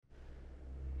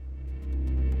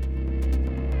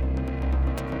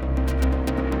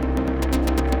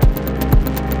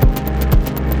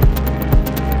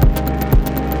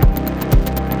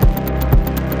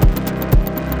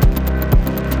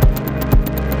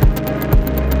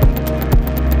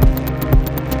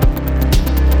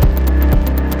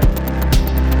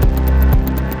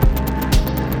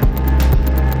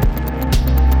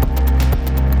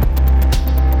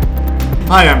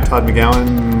Hi, I'm Todd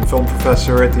McGowan, film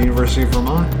professor at the University of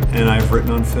Vermont, and I've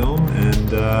written on film,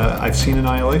 and I've seen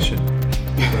Annihilation.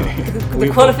 The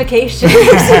qualifications.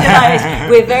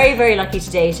 We're very, very lucky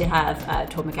today to have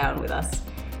Todd McGowan with us.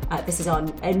 This is on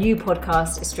a new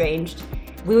podcast, Estranged.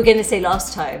 We were going to say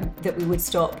last time that we would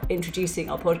stop introducing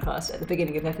our podcast at the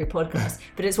beginning of every podcast,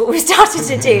 but it's what we started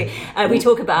to do. We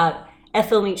talk about a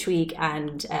film each week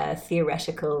and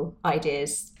theoretical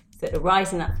ideas that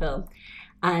arise in that film.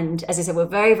 And as I said, we're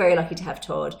very, very lucky to have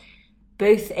Todd.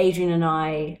 Both Adrian and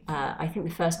I think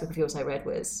the first book of yours I read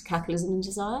was Capitalism and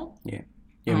Desire. Yeah,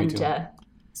 and me too. As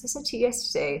I said to you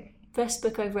yesterday, best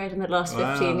book I've read in the last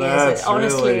 15 years. That's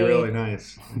honestly, really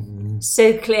nice.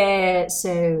 So clear,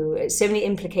 so many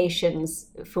implications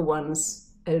for one's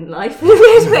own life in a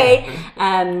weird way,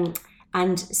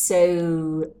 and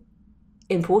so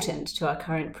important to our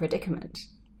current predicament.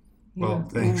 Well,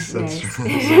 thanks. That's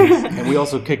And we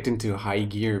also kicked into high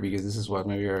gear because this is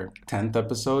maybe our 10th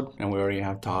episode, and we already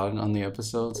have Todd on the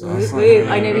episode. So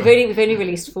I know we've only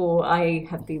released 4. I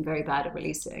have been very bad at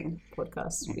releasing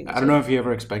podcasts. I don't know if you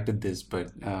ever expected this,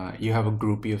 but you have a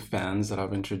groupie of fans that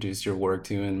I've introduced your work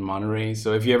to in Monterey.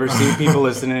 So if you ever see people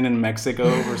listening in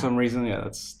Mexico for some reason,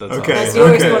 that's okay. That's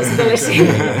your responsibility.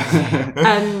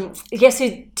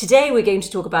 So today we're going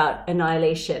to talk about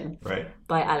Annihilation. Right.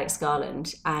 By Alex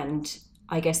Garland, and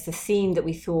I guess the theme that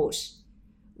we thought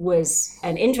was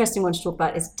an interesting one to talk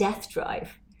about is death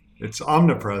drive. It's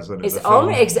omnipresent.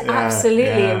 Absolutely.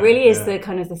 Yeah, it really is the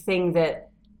kind of the thing that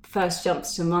first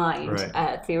jumps to mind,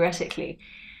 right. Theoretically.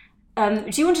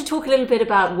 Do you want to talk a little bit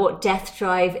about what death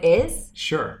drive is?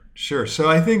 Sure. So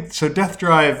I think death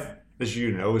drive, as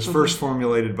you know, was first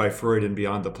formulated by Freud in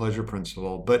Beyond the Pleasure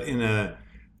Principle, but in a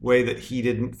way that he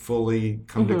didn't fully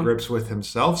come to grips with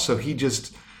himself. So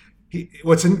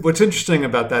what's interesting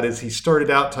about that is he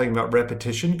started out talking about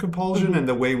repetition compulsion and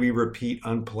the way we repeat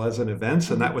unpleasant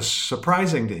events, and that was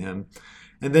surprising to him.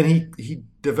 And then he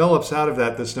develops out of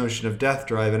that this notion of death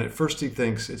drive, and at first he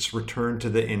thinks it's return to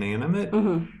the inanimate.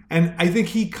 And I think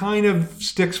he kind of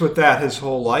sticks with that his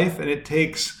whole life, and it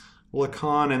takes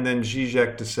Lacan and then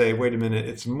Zizek to say, wait a minute,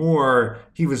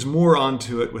 he was more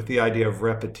onto it with the idea of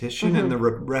repetition and the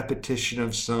repetition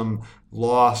of some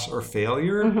loss or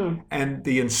failure and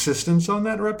the insistence on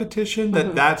that repetition,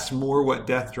 that's more what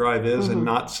death drive is and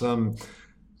not some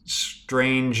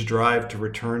strange drive to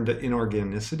return to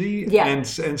inorganicity. Yeah. And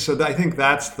so I think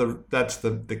that's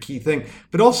the key thing.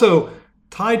 But also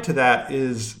tied to that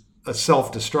is a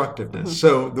self-destructiveness.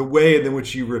 So the way in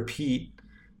which you repeat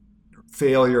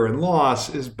failure and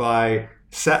loss is by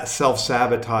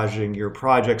self-sabotaging your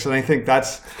projects. And I think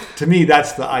that's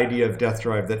the idea of death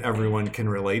drive that everyone can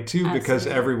relate to. Absolutely. Because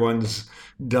everyone's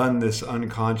done this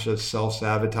unconscious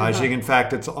self-sabotaging. In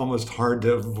fact, it's almost hard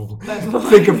to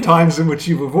think of times in which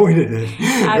you've avoided it.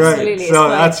 Absolutely.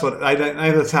 Right? So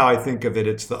that's how I think of it.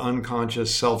 It's the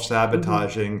unconscious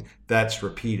self-sabotaging that's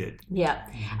repeated. Yeah.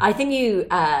 I think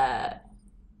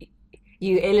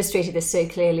you illustrated this so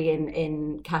clearly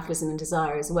in Capitalism and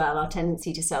Desire as well, our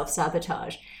tendency to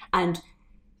self-sabotage, and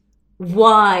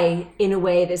why, in a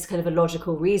way, there's kind of a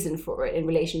logical reason for it in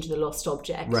relation to the lost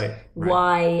object. Right.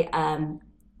 Why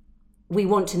we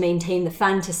want to maintain the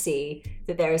fantasy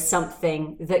that there is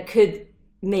something that could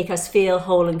make us feel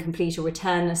whole and complete or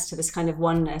return us to this kind of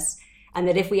oneness, and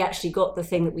that if we actually got the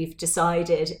thing that we've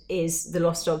decided is the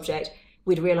lost object,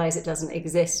 we'd realize it doesn't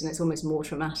exist, and it's almost more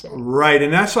traumatic. Right,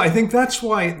 and I think that's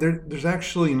why there's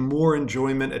actually more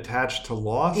enjoyment attached to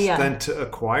loss than to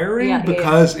acquiring,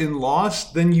 because in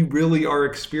loss, then you really are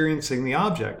experiencing the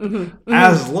object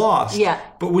as lost. Yeah.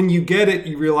 But when you get it,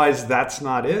 you realize that's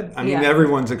not it. I mean,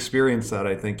 everyone's experienced that.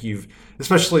 I think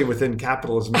especially within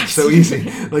capitalism, it's so easy.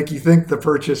 Like you think the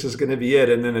purchase is going to be it,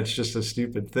 and then it's just a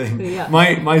stupid thing. Yeah.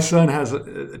 My son has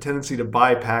a tendency to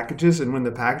buy packages, and when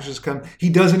the packages come,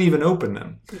 he doesn't even open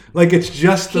them. Like it's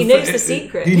just he knows the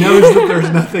secret. He knows that there's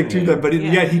nothing to them, but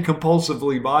yet he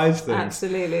compulsively buys things.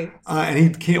 Absolutely. And he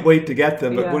can't wait to get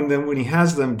them. But when he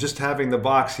has them, just having the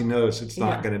box, he knows it's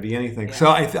not going to be anything. Yeah. So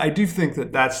I do think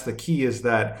that's the key, is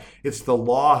that it's the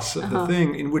loss of the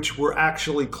thing in which we're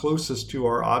actually closest to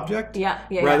our object.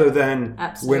 Rather than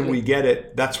when we get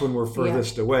it, that's when we're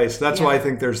furthest away. So that's why I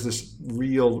think there's this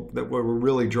that we're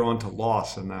really drawn to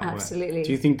loss in that way. Absolutely.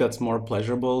 Do you think that's more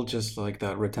pleasurable, just like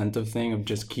that retentive thing of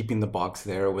just keeping the box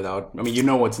there without, I mean, you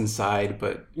know what's inside,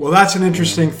 but... Well, that's an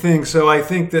interesting thing. So I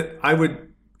think that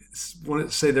want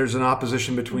to say there's an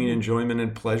opposition between enjoyment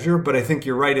and pleasure, but I think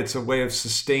you're right. It's a way of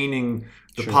sustaining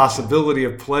the possibility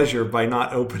of pleasure by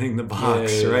not opening the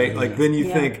box, right? Like then you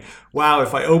think, wow,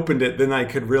 if I opened it, then I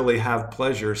could really have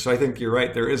pleasure. So I think you're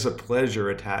right. There is a pleasure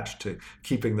attached to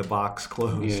keeping the box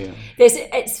closed.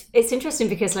 It's interesting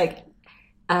because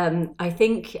I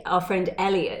think our friend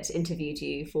Elliot interviewed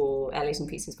you for Elliot and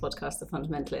Peter's podcast, The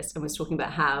Fundamentalist, and was talking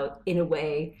about how, in a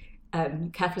way,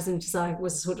 Capitalism Design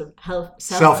was a sort of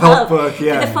self-help book.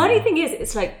 Yeah. But the funny thing is,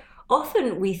 it's like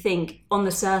often we think on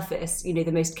the surface,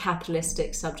 the most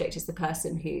capitalistic subject is the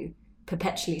person who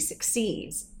perpetually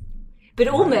succeeds, but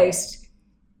almost.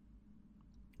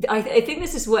 I think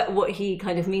this is what he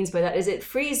kind of means by that, is it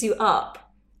frees you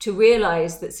up to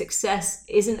realize that success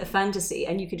isn't a fantasy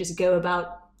and you can just go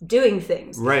about doing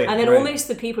things. Right. And then almost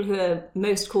the people who are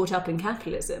most caught up in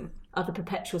capitalism are the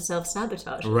perpetual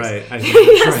self-sabotagers. Right. I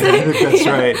think that's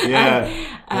right. Yeah.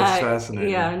 That's fascinating.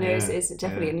 Yeah, no, it's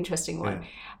definitely an interesting one.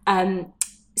 Yeah.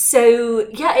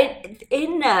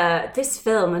 In this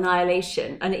film,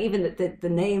 Annihilation, and even the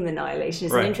name Annihilation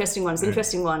is an interesting one. It's an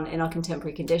interesting one in our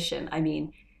contemporary condition. I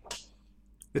mean,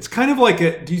 it's kind of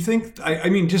like do you think, I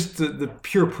mean, just the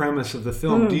pure premise of the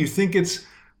film, do you think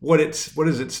what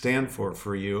does it stand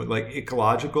for you? Like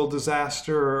ecological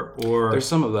disaster or? There's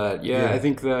some of that. Yeah. I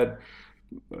think that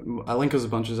Alenkas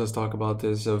Bunches has talked about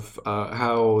this, of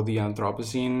how the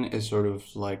Anthropocene is sort of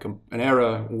like an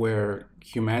era where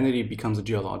humanity becomes a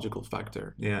geological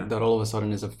factor that all of a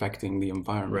sudden is affecting the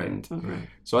environment. Right.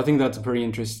 So I think that's a pretty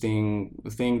interesting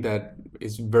thing that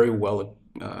is very well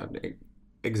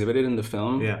exhibited in the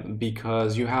film,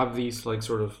 because you have these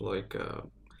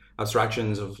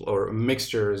abstractions or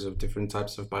mixtures of different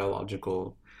types of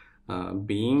biological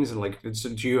beings, and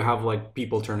do you have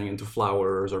people turning into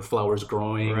flowers or flowers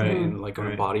growing in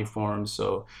a body form?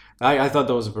 So I thought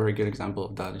that was a very good example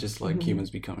of that, just humans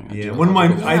becoming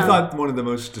I thought one of the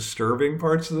most disturbing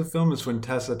parts of the film is when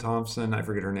Tessa Thompson, I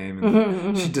forget her name,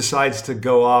 and she decides to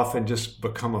go off and just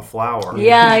become a flower. And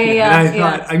I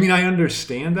thought, I mean, I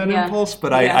understand that impulse,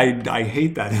 but I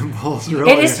hate that impulse,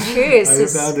 really. It is true. I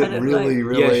found it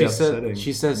really upsetting.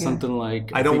 She says something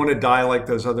like, I don't want to die like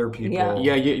those other people.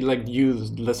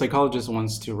 The psychologist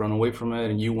wants to run away from it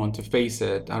and you want to face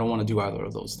it. I don't want to do either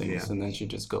of those things. And then she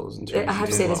just goes and turns. I have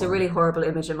to say, there's a really horrible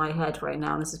image in my head right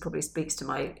now, and this probably speaks to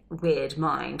my weird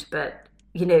mind, but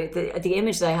the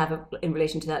image that I have in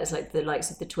relation to that is like the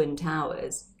likes of the Twin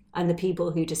Towers and the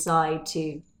people who decide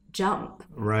to jump.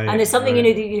 Right. And there's something,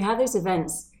 you have those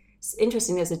events. It's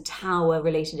interesting, there's a tower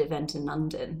related event in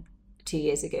London 2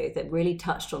 years ago that really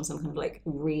touched on some kind of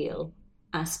real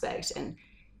aspect and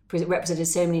represented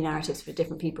so many narratives for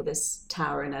different people. This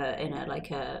tower in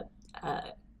a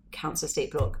council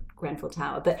estate block, Grenfell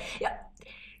Tower, but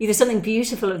there's something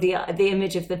beautiful of the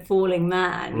image of the falling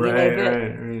man.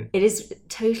 Right. It is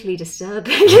totally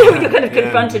disturbing. When you're kind of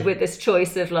confronted with this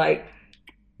choice of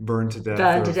burn to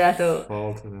death or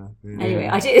fall to death. Yeah. Anyway,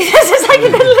 this is like a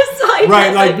little aside.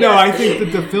 Right, I think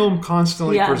that the film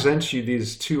constantly presents you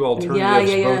these two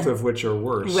alternatives, both of which are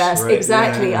worse. Yes, right?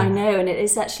 Exactly. I know, and it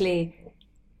is actually.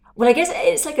 Well, I guess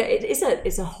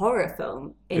it's a horror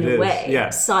film in a way,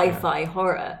 sci-fi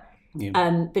horror.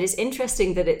 Yeah. But it's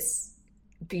interesting that it's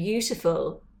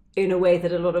beautiful in a way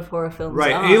that a lot of horror films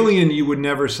aren't. Alien, you would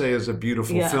never say is a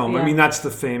beautiful film. I mean, that's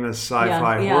the famous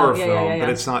sci-fi horror film, but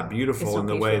it's not beautiful in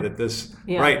the way that this.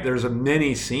 Right, there's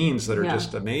many scenes that are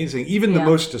just amazing. Even the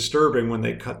most disturbing when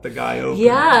they cut the guy open.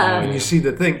 And you see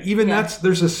the thing. Even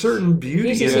there's a certain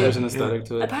beauty. There's an aesthetic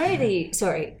to it. Apparently,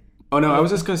 sorry. Oh no, I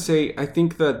was just gonna say, I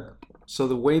think that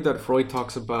the way that Freud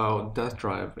talks about death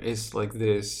drive is like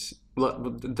this: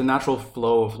 the natural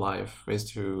flow of life is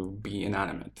to be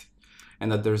inanimate,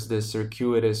 and that there's this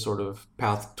circuitous sort of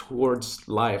path towards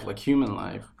life, like human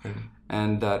life,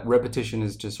 and that repetition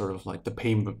is just sort of like the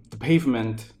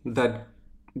pavement that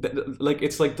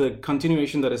it's like the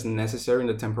continuation that is necessary in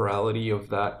the temporality of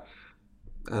that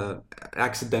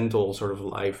accidental sort of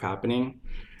life happening.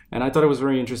 And I thought it was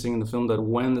very interesting in the film that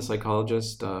when the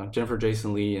psychologist, Jennifer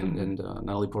Jason Leigh and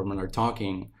Natalie Portman are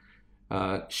talking,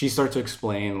 she starts to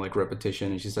explain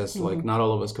repetition, and she says not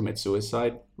all of us commit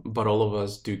suicide, but all of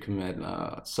us do commit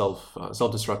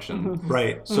self-destruction.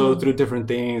 Right. So through different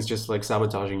things, just like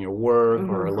sabotaging your work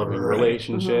or a loving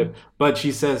relationship. But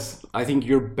she says, I think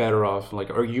you're better off,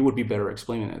 or you would be better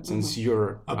explaining it since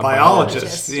you're a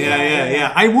biologist.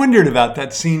 Yeah. I wondered about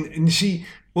that scene, and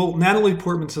Natalie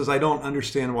Portman says, I don't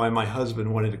understand why my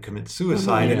husband wanted to commit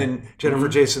suicide. And then Jennifer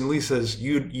Jason Leigh says,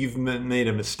 you've made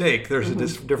a mistake. There's a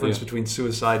difference between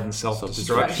suicide and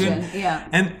self-destruction.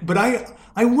 Yeah. But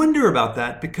I wonder about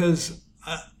that because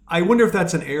I wonder if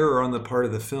that's an error on the part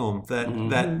of the film,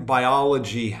 that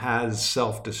biology has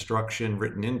self-destruction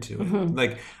written into it.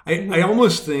 Like I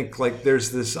almost think like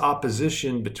there's this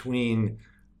opposition between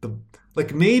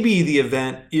like maybe the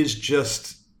event is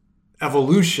just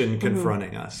evolution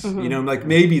confronting us. You know, like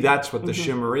maybe that's what the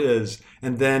shimmer is,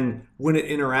 and then when it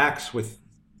interacts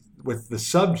with the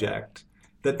subject,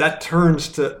 that turns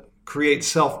to create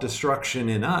self-destruction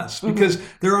in us, because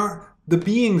the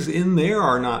beings in there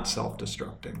are not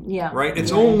self-destructing. Yeah. Right?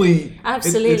 It's only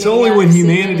absolutely. It's only when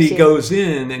humanity humanity goes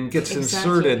in and gets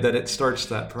inserted that it starts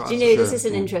that process. Do you know, this is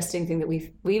an interesting thing that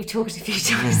we've talked a few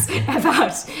times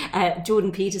about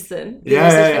Jordan Peterson.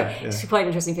 It's quite an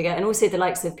interesting figure. And also the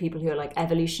likes of people who are like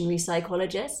evolutionary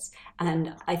psychologists.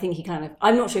 And I think he kind of,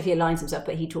 I'm not sure if he aligns himself,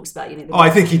 but he talks about, you know, I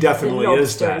think he definitely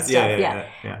is that.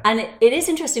 Yeah. And it is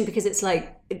interesting because it's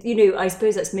like, you know, I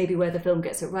suppose that's maybe where the film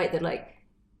gets it right, that like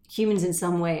humans in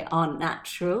some way aren't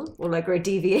natural, or like we're a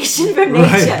deviation from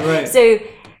nature. Right. So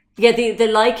yeah, the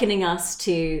likening us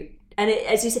to, and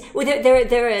as you said, well,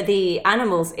 there are the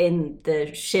animals in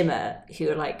the shimmer who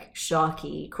are like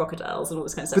sharky crocodiles and all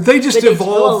this kind of stuff. But they just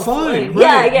evolve fine.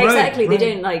 Exactly. They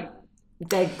don't like,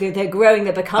 they're growing,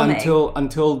 they're becoming.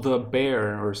 Until the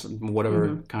bear or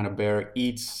whatever kind of bear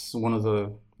eats one of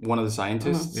the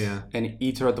scientists, and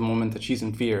eats her at the moment that she's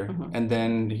in fear, and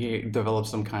then he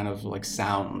develops some kind of like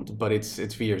sound, but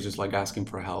it's fear, it's just like asking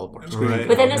for help or screaming.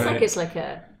 But then it's like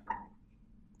a.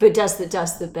 But does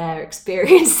the bear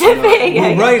experience the thing?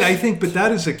 Well, right, I think, but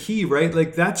that is a key, right?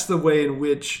 Like that's the way in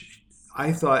which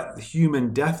I thought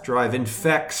human death drive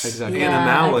infects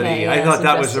animality. I thought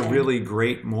that was a really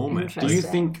great moment. Do you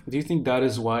think that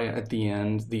is why at the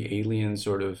end the alien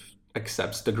sort of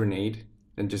accepts the grenade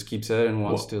and just keeps it and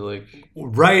wants to like?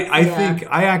 Right. I think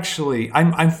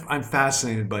I'm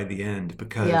fascinated by the end,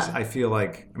 because I feel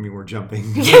like, I mean, we're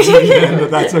jumping,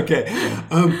 but that's okay.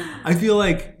 I feel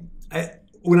like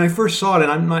when I first saw it,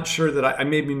 and I'm not sure that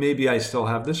maybe I still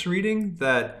have this reading,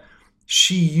 that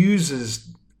she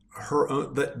uses her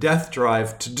own, the death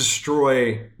drive to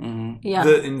destroy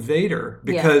the invader,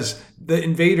 because the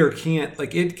invader can't,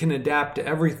 like, it can adapt to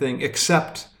everything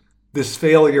except this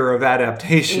failure of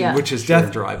adaptation, which is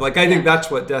death drive. Like, I think that's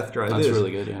what death drive is. That's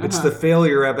really good, yeah. It's the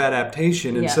failure of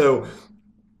adaptation. And so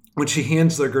when she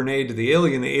hands the grenade to the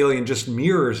alien just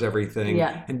mirrors everything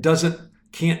and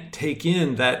can't take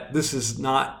in that this is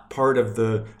not part of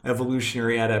the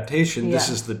evolutionary adaptation. This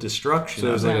is the destruction. So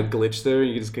there's like a glitch there.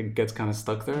 You just gets kind of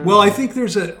stuck there. Well, I think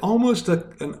there's almost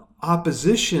an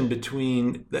opposition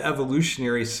between the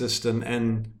evolutionary system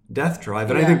and death drive,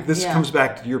 and I think this comes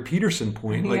back to your Peterson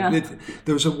point. Like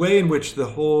there's a way in which the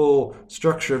whole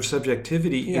structure of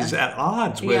subjectivity is at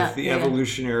odds with the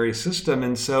evolutionary system,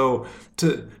 and so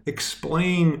to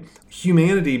explain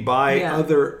humanity by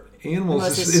other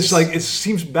animals, it's like it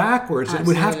seems backwards.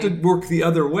 Absolutely. It would have to work the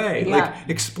other way. Like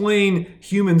explain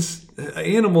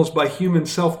animals by human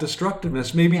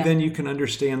self-destructiveness. Maybe then you can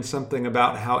understand something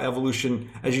about how evolution,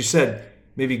 as you said,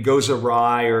 maybe goes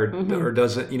awry or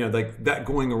doesn't. You know, like that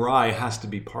going awry has to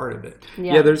be part of it.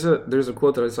 Yeah, there's a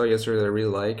quote that I saw yesterday that I really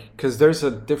like, because there's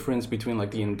a difference between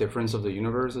like the indifference of the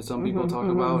universe that some people talk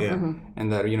about,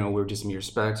 and that, you know, we're just mere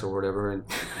specks or whatever. And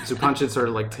Zupančič sort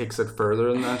of like takes it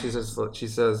further than that. She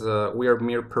says we are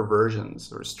mere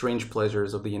perversions or strange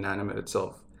pleasures of the inanimate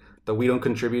itself, that we don't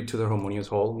contribute to the harmonious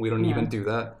whole. We don't even do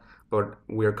that, but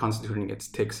we are constituting its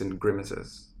tics and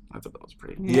grimaces. I thought that was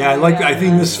pretty. I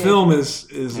think this film is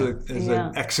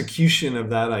an execution of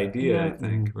that idea. I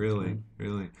think really.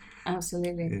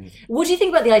 Absolutely. Yeah. What do you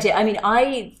think about the idea? I mean,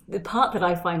 the part that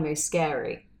I find most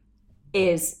scary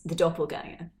is the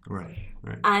doppelganger. Right.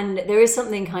 And there is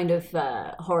something kind of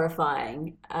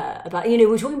horrifying about, you know,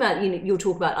 we're talking about, you know, you'll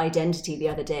talk about identity the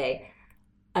other day,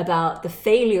 about the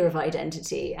failure of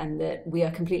identity, and that we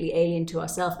are completely alien to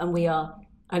ourselves, and we are,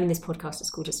 I mean, this podcast is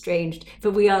called Estranged,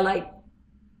 but we are like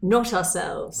not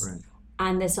ourselves. Right.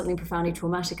 And there's something profoundly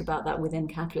traumatic about that within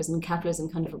capitalism. And capitalism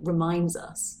kind of reminds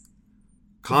us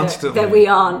constantly that we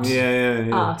aren't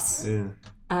us.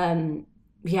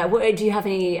 What, do you have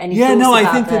any thoughts I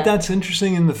about think that's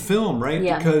interesting in the film, right?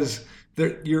 Because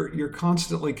you're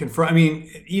constantly confronted. I mean,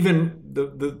 even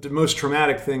the most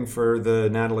traumatic thing for the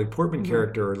Natalie Portman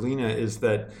character, or Lena, is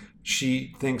that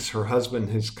she thinks her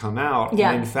husband has come out, and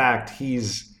in fact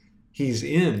he's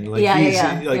in, like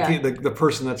the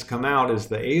person that's come out is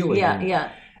the alien.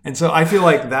 And so I feel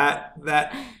like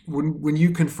that when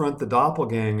you confront the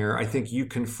doppelganger, I think you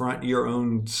confront your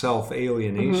own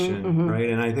self-alienation, right?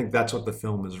 And I think that's what the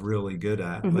film is really good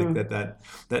at. Like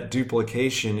that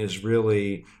duplication is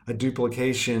really a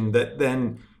duplication that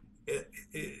then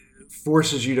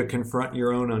forces you to confront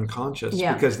your own unconscious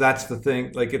because that's the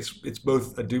thing. Like it's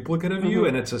both a duplicate of you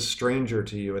and it's a stranger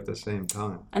to you at the same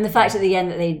time. And the fact at the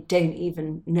end that they don't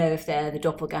even know if they're the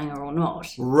doppelganger or not.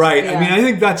 Right. I mean, I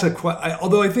think that's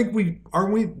although I think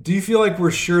do you feel like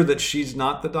we're sure that she's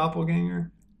not the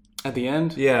doppelganger? At the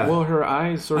end? Yeah. Well, her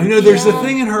eyes sort of... I know there's a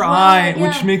thing in her eye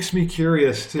which makes me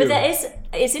curious too. But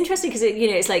it's interesting because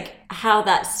it's like how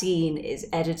that scene is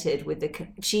edited with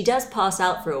she does pass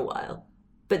out for a while,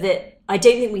 but that I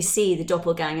don't think we see the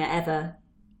doppelganger ever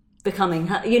becoming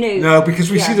her, No, because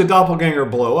we see the doppelganger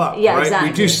blow up, right? Exactly.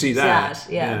 We do see that.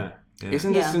 Yeah.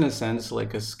 Isn't this in a sense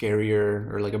like a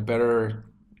scarier or like a better...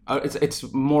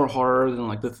 it's more horror than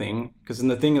like The Thing, because in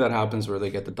The Thing that happens where they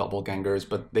get the doppelgangers,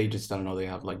 but they just don't know they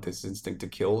have like this instinct to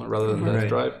kill rather than death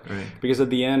drive. Right. Because at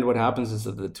the end, what happens is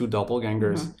that the two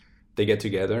doppelgangers they get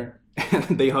together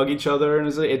and they hug each other, and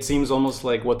it seems almost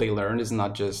like what they learned is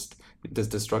not just this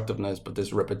destructiveness, but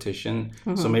this repetition.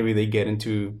 So maybe they get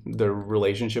into their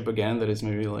relationship again that is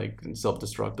maybe like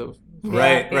self-destructive.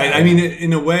 Right. I mean,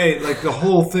 in a way, like the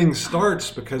whole thing starts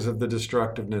because of the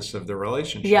destructiveness of the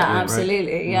relationship. Yeah,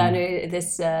 absolutely. Right? Yeah, no,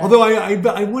 this. Although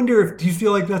I wonder do you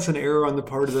feel like that's an error on the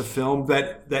part of the film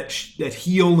that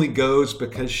he only goes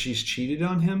because she's cheated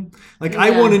on him? Like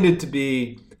I wanted it to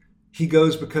be. He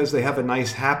goes because they have a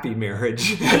nice, happy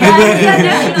marriage.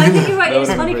 I think you're right.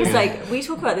 It's funny because like we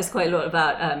talk about this quite a lot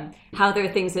about how there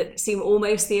are things that seem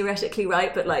almost theoretically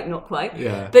right, but like not quite.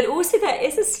 Yeah. But also there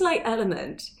is a slight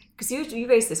element, because you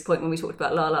raised this point when we talked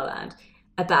about La La Land,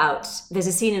 about there's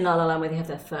a scene in La La Land where they have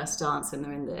their first dance and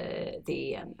they're in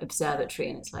the observatory,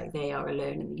 and it's like they are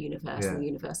alone in the universe, and the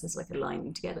universe is like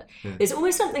aligning together. Yeah. There's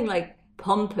almost something like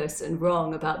pompous and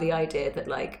wrong about the idea that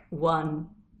like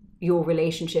your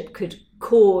relationship could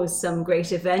cause some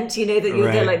great event, that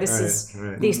you're like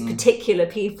these particular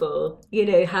people,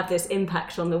 have this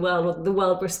impact on the world, or the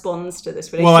world responds to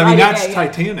this relationship. Well, I mean, that's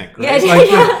Titanic,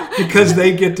 right? Because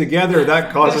they get together,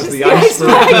 that causes the iceberg.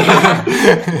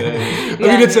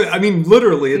 I mean,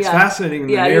 literally, it's fascinating in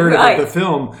the narrative of the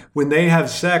film. When they have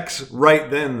sex, right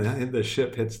then the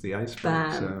ship hits the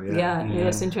iceberg. Bam. So,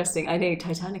 that's interesting. I know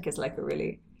Titanic is like a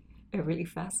really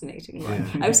fascinating one.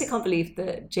 I also can't believe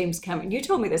that James Cameron, you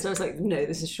told me this, I was like, no,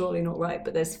 this is surely not right,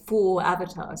 but there's 4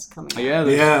 Avatars coming out.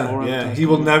 Yeah.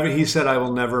 He said, I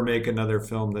will never make another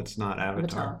film that's not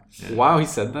Avatar. Yeah. Wow, he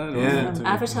said that?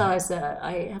 Avatar is,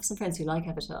 I have some friends who like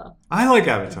Avatar. I like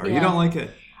Avatar. You don't like it?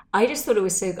 I just thought it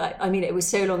was so, I mean, it was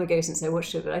so long ago since I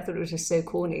watched it, but I thought it was just so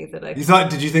corny that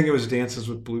did you think it was Dances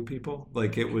with Blue People?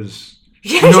 Like it was...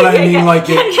 You know what I mean? Like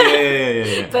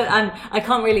yeah. But I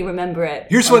can't really remember it.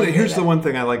 Here's the one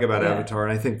thing I like about Avatar,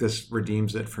 and I think this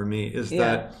redeems it for me, is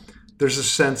that there's a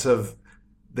sense of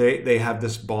they have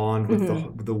this bond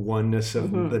with the oneness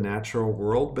of the natural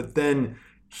world, but then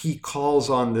he calls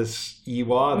on this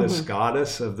Iwa, this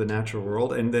goddess of the natural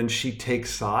world, and then she takes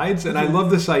sides. And I love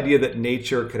this idea that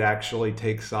nature could actually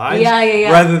take sides,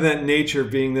 rather than nature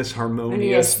being this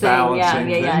harmonious,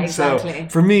 balancing thing. Exactly. So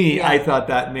for me, I thought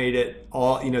that made it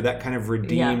all, that kind of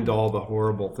redeemed all the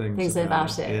horrible things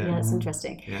about it. Yeah, it's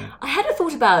interesting. Yeah. I had a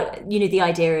thought about, the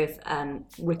idea of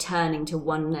returning to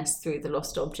oneness through the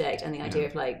lost object, and the idea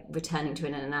of like returning to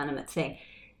an inanimate thing.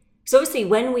 So obviously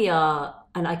when we are,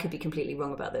 and I could be completely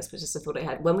wrong about this, but just a thought I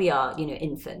had, when we are,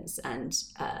 infants and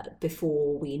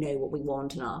before we know what we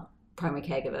want and our primary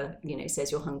caregiver,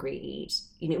 says you're hungry, eat,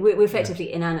 we're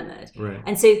effectively inanimate. Right.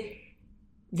 And so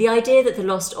the idea that the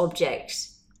lost object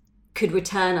could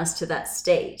return us to that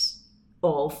state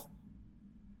of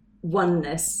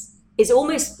oneness is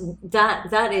almost,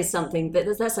 that is something,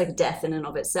 that's like death in and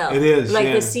of itself. It is,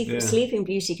 like the Sleeping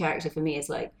Beauty character for me is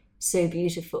like so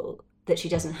beautiful that she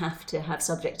doesn't have to have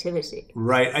subjectivity.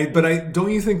 Right. But don't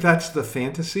you think that's the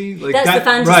fantasy? Like that's the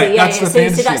fantasy, right, that's the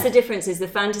fantasy. So that's the difference, is the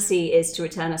fantasy is to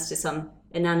return us to some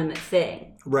inanimate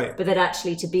thing. Right. But that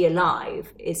actually to be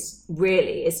alive is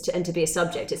really, and to be a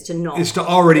subject is to not. Is to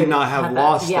already not have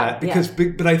lost that. Because,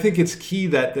 but I think it's key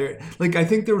that I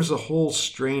think there was a whole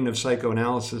strain of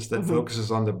psychoanalysis that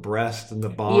focuses on the breast and the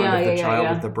bond of the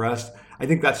child with the breast. I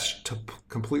think that's to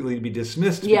completely be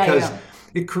dismissed because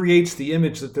it creates the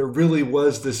image that there really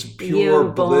was this pure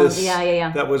bliss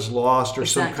that was lost, or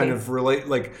some kind of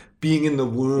like being in the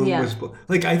womb was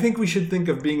like, I think we should think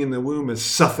of being in the womb as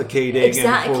suffocating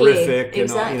and horrific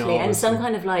and some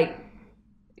kind of like,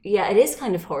 it is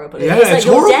kind of horrible. Yeah, it's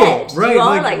like horrible, dead.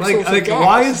 Right? Like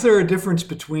why is there a difference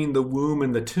between the womb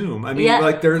and the tomb? I mean,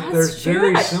 like they're very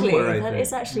similar. I think that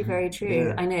is actually very true.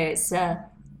 Yeah. I know it's.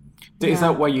 Is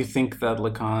that why you think that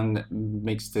Lacan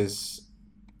makes this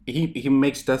he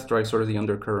makes Death Drive sort of the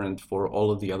undercurrent for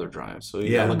all of the other drives. So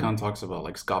Lacan talks about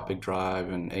like scopic drive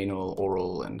and anal,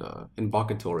 oral, and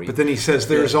invocatory. But then he says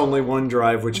there's only one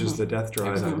drive, which is the death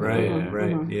drive, Exactly.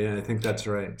 right? Yeah, I think that's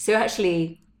right. So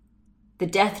actually, the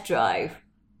death drive,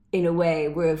 in a way,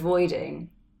 we're avoiding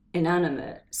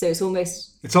inanimate. So it's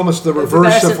almost the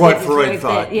reverse of what Freud Freud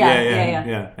thought. did.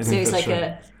 Yeah. I So think it's that's like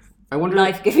right. a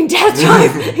life-giving death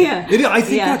drive. Yeah. I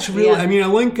think that's really. Yeah. I mean,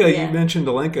 Alenka. Yeah. You mentioned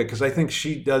Alenka because I think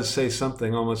she does say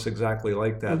something almost exactly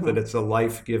like that. That it's a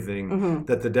life-giving.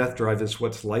 That the death drive is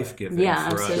what's life-giving. Yeah,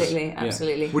 for absolutely, us.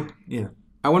 absolutely.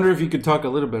 I wonder if you could talk a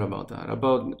little bit about that.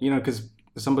 About because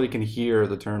somebody can hear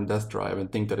the term death drive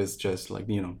and think that it's just like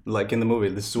like in the movie,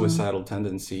 the suicidal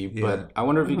tendency. But I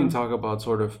wonder if you can talk about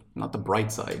sort of not the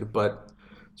bright side, but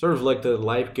sort of like the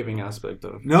life-giving aspect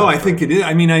of. No, I think it is.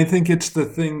 I mean, I think it's the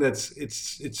thing that's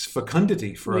it's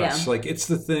fecundity for us. Like it's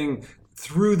the thing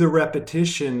through the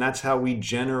repetition. That's how we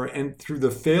generate, and through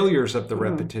the failures of the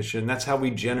repetition, that's how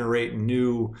we generate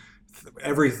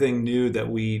everything new that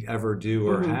we ever do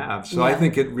or have. So I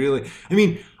think it really. I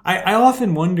mean, I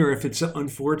often wonder if it's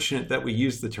unfortunate that we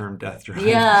use the term death drive.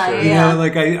 Yeah.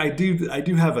 Like I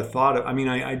do have a thought.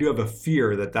 I do have a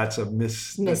fear that that's a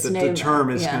that the term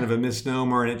is kind of a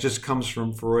misnomer, and it just comes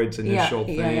from Freud's initial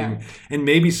thing, and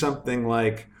maybe something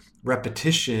like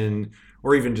repetition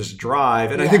or even just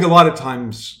drive. And I think a lot of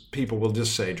times people will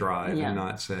just say drive and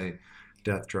not say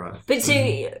death drive. But so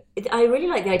I really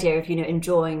like the idea of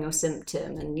enjoying your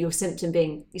symptom, and your symptom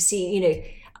being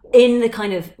in the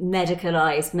kind of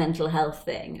medicalized mental health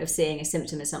thing of seeing a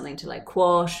symptom as something to like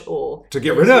quash or to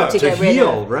get rid of, to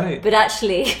heal, right? But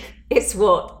actually, it's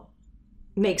what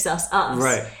makes us,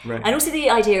 right? And also the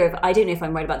idea of, I don't know if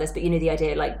I'm right about this, but the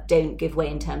idea like don't give way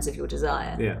in terms of your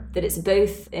desire. That it's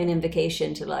both an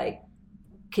invocation to like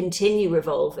continue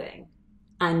revolving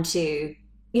and to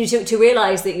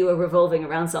realize that you are revolving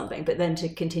around something, but then to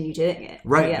continue doing it.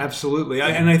 Right, absolutely.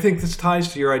 And I think this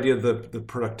ties to your idea of the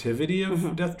productivity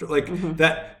of death. Like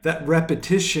that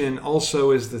repetition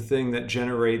also is the thing that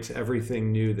generates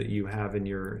everything new that you have in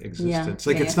your existence.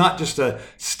 It's not just a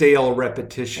stale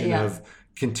repetition of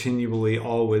continually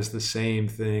always the same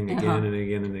thing again and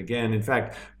again and again. In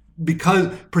fact,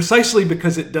 precisely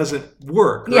because it doesn't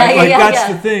work, right?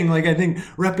 That's the thing. Like I think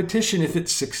repetition, if it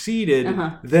succeeded,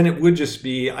 then it would just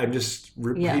be I'm just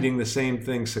repeating the same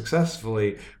thing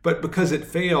successfully. But because it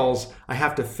fails, I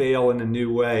have to fail in a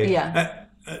new way.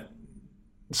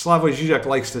 Slavoj Žižek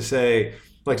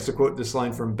likes to quote this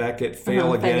line from Beckett: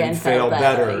 "Fail again, fail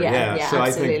better." So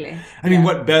absolutely. I mean,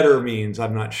 what better means,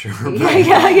 I'm not sure.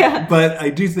 But I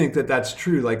do think that that's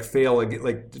true. Like fail again,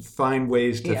 like find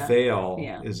ways to fail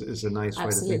is a nice way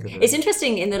to think of it. It's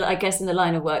interesting in the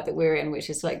line of work that we're in, which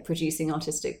is like producing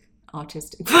artistic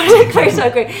product. Very so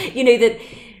great. That,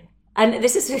 and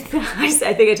this is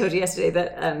I think I told you yesterday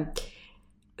that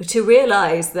to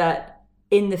realize that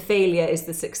in the failure is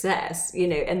the success.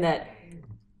 And that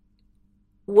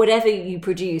whatever you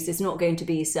produce is not going to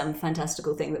be some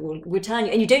fantastical thing that will return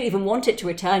you, and you don't even want it to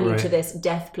return you to this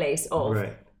death place of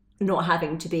not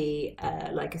having to be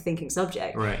like a thinking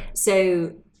subject.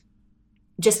 So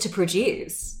just to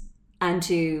produce and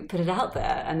to put it out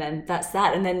there, and then that's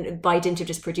that, and then by dint of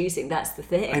just producing, that's the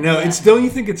thing. I know. Don't you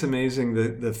think it's amazing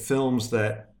the films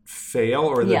that fail,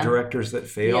 or the directors that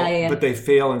fail, but they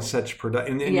fail in such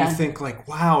production, and you think like,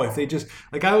 wow, if they just,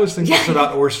 like, I always think this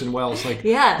about Orson Welles, like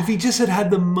if he just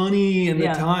had the money and the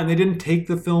time, they didn't take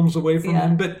the films away from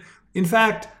him. But in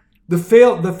fact, the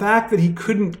fact that he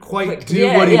couldn't quite do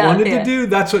what he wanted to do,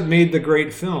 that's what made the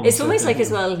great film. It's almost like,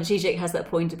 as well, Žižek has that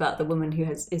point about the woman who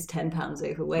is 10 pounds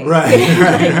overweight.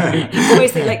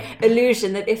 Always think like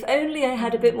illusion that if only I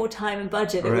had a bit more time and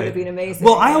budget, it would have been amazing.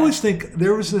 Well, I always think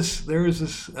there was this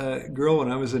girl when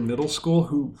I was in middle school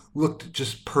who looked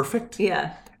just perfect.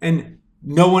 And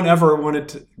no one ever wanted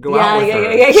to go out with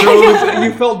her. So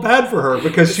you felt bad for her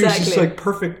because she was just like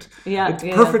perfect,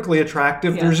 perfectly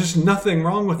attractive. There's just nothing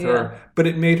wrong with her, but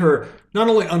it made her not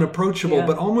only unapproachable,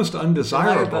 but almost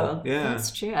undesirable.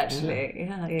 That's true, actually.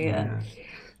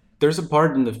 There's a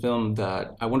part in the film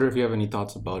that I wonder if you have any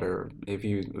thoughts about, or if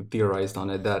you theorized on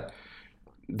it, that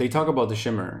they talk about the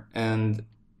shimmer, and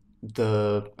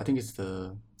I think it's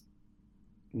the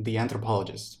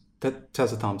anthropologist,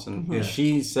 Tessa Thompson.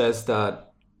 She says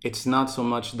that it's not so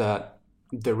much that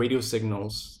the radio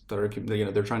signals that are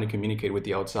they're trying to communicate with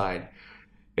the outside,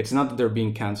 it's not that they're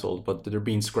being canceled, but that they're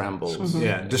being scrambled.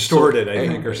 Distorted, I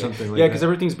think, or something like that. Because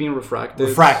everything's being refracted.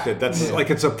 That's like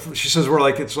she says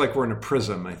it's like we're in a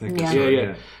prism, I think.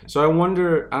 So I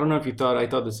wonder, I don't know if I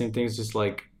thought the same thing. It's just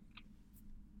like,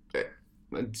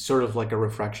 sort of like a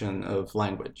refraction of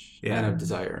language and of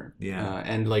desire. Yeah.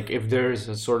 And like if there's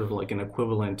a sort of like an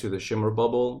equivalent to the shimmer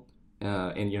bubble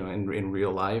in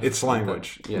real life, it's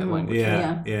language. Language.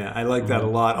 Yeah. I like that a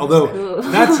lot. Although cool.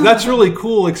 that's really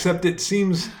cool, except it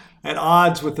seems at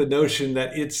odds with the notion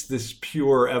that it's this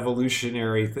pure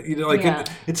evolutionary thing. You know, like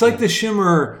it's like the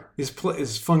shimmer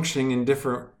is functioning in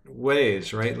different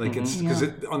ways, right? Like it's because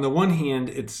on the one hand,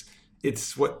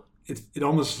 it's what. It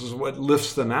almost is what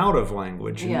lifts them out of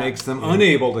language and makes them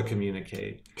unable to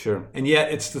communicate. Sure. And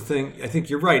yet it's the thing, I think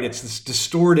you're right, it's this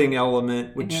distorting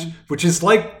element, which is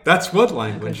like, that's what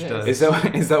language does. Is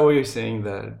that what you're saying,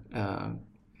 that,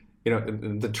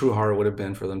 the true horror would have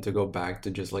been for them to go back to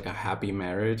just like a happy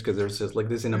marriage, because there's just like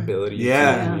this inability to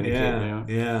communicate.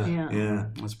 Yeah.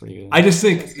 That's pretty good. I just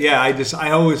think,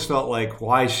 I always felt like,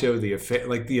 why show the affair?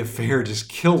 Like the affair just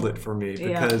killed it for me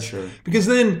because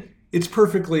then it's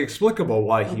perfectly explicable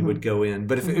why he would go in.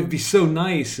 But if it would be so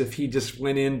nice if he just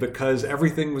went in because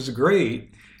everything was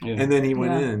great and then he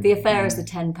went in. The affair is the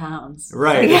 £10.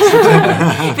 Right.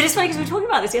 But it's funny because we were talking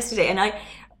about this yesterday, and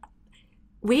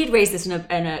we had raised this in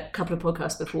a couple of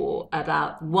podcasts before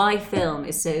about why film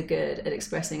is so good at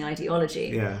expressing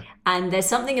ideology. Yeah. And there's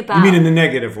something about... You mean in a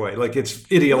negative way, like it's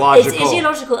ideological. It's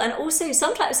ideological, and also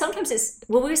sometimes it's...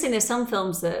 Well, we were saying there's some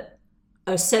films that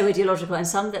are so ideological and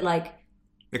some that like...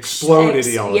 explode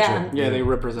ideology. Yeah, they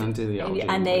represent ideology.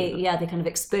 And they kind of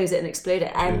expose it and explode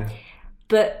it.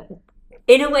 But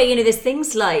in a way, there's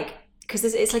things like... Because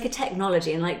it's like a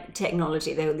technology, and like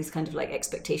technology, there are these kind of like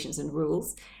expectations and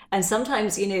rules. And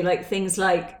sometimes, like things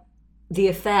like The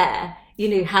Affair,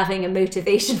 having a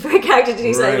motivation for a character to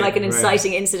do something like an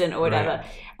inciting incident or whatever.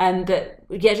 But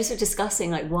just sort of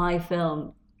discussing like why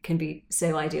film can be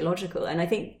so ideological. And I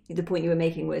think the point you were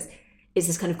making was, it's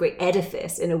this kind of great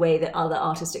edifice in a way that other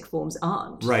artistic forms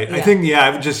aren't. Right. Yeah.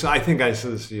 I think I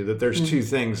said this to you, that there's two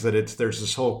things, that there's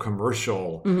this whole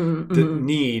commercial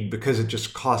need because it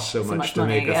just costs so much to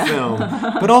money, make a film.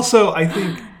 But also I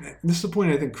think, this is the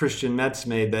point I think Christian Metz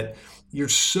made, that you're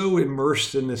so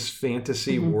immersed in this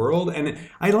fantasy world. And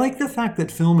I like the fact that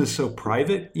film is so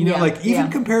private, even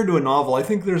compared to a novel. I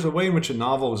think there's a way in which a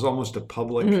novel is almost a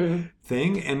public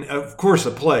thing. And of course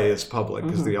a play is public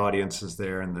because the audience is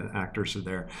there and the actors are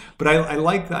there. But I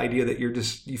like the idea that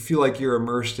you feel like you're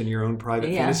immersed in your own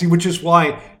private fantasy, which is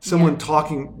why someone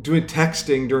doing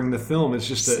texting during the film is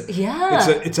just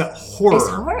it's a horror. It's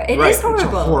horror. It is horrible.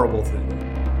 It's a horrible thing.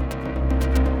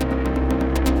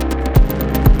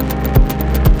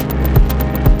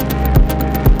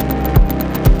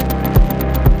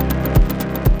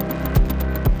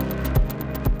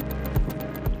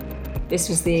 This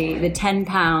was the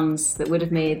 £10 that would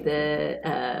have made the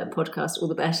podcast all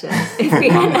the better if we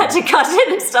hadn't had to cut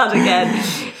it and start again.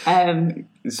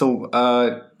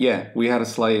 We had a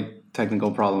slight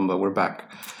technical problem, but we're back.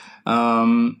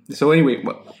 So anyway,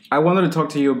 I wanted to talk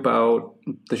to you about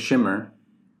The Shimmer.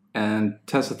 And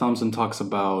Tessa Thompson talks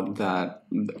about that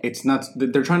it's not,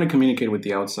 they're trying to communicate with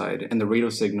the outside and the radio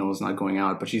signal is not going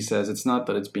out, but she says it's not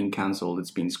that it's being canceled,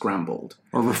 it's being scrambled.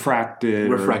 Or refracted.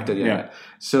 Yeah.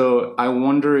 So I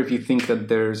wonder if you think that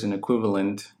there's an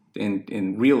equivalent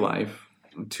in real life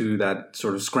to that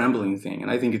sort of scrambling thing. And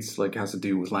I think it's like has to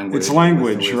do with language. It's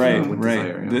language, right.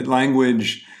 Desire, That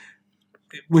language...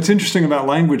 What's interesting about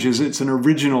language is it's an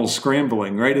original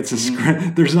scrambling, right? It's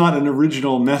there's not an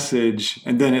original message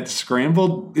and then it's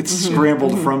scrambled. It's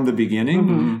scrambled from the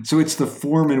beginning. So it's the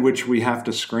form in which we have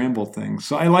to scramble things.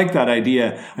 So I like that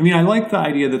idea. I mean, I like the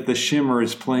idea that the Shimmer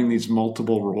is playing these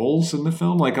multiple roles in the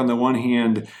film. Like on the one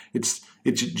hand, it's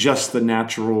just the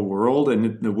natural world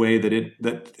and the way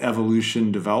that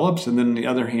evolution develops. And then on the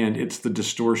other hand, it's the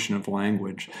distortion of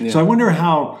language. Yeah. So I wonder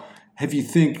have you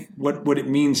think what it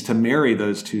means to marry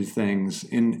those two things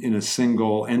in a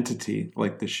single entity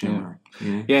like The Shimmer?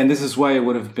 Yeah, and this is why it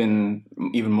would have been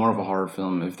even more of a horror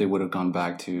film if they would have gone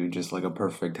back to just like a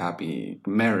perfect, happy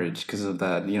marriage because of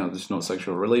that. There's no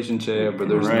sexual relationship, but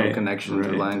there's no connection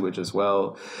to language as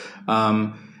well.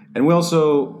 And we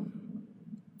also...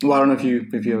 Well, I don't know if you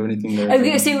have anything there.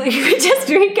 Okay, so just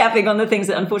recapping on the things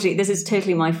that, unfortunately, this is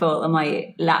totally my fault on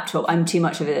my laptop. I'm too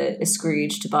much of a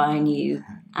Scrooge to buy a new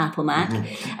Apple Mac.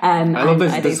 I love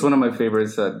this. This is one of my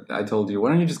favorites that I told you. Why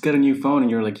don't you just get a new phone? And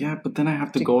you're like, yeah, but then I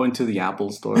have to go into the Apple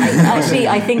store. Actually,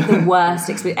 I think the worst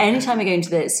experience, anytime I go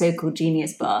into the so-called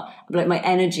Genius Bar, like my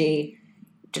energy,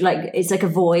 like it's like a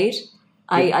void.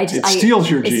 It steals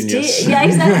your genius. Yeah,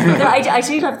 exactly. But I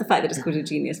do love the fact that it's called a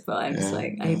Genius Bar. I'm just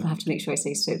like, I have to make sure I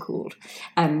say so called,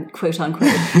 quote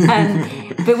unquote.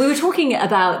 But we were talking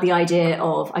about the idea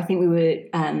of, I think we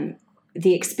were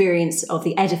the experience of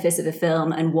the edifice of a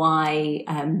film and why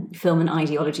film and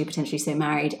ideology are potentially so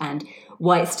married, and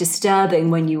why it's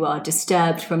disturbing when you are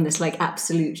disturbed from this like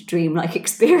absolute dreamlike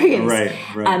experience. Right.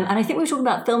 And I think we were talking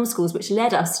about film schools, which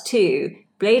led us to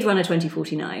Blade Runner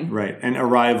 2049. Right, and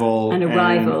Arrival, and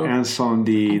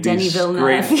Incendie, and Denis these Villeneuve.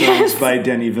 great films by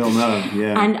Denis Villeneuve.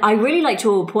 Yeah, and I really liked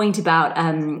your point about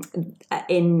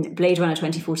in Blade Runner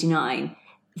 2049,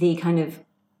 the kind of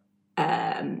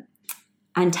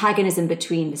antagonism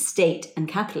between the state and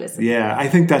capitalism. Yeah, I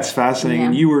think that's fascinating. Yeah.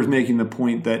 And you were making the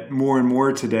point that more and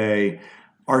more today,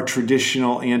 our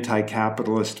traditional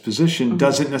anti-capitalist position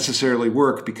doesn't necessarily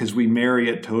work because we marry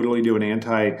it totally to an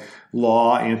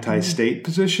anti-law, anti-state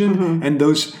position. And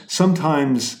those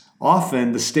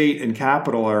often the state and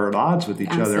capital are at odds with each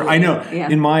other. I know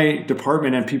in my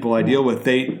department and people I deal with,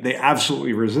 they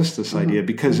absolutely resist this idea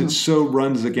because it so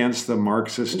runs against the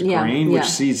Marxist grain, which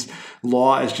sees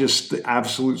law as just the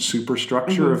absolute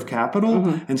superstructure of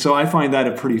capital. And so I find that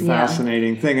a pretty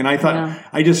fascinating thing. And I thought,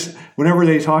 whenever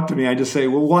they talk to me, I just say,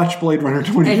 well, watch Blade Runner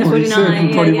 2046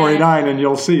 and 2049 and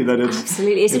you'll see that it's...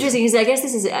 Absolutely. It's interesting because I guess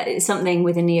this is something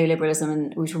within neoliberalism,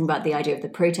 and we were talking about the idea of the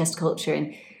protest culture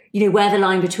and where the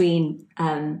line between,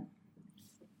 as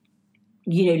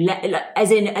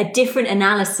in a different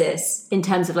analysis in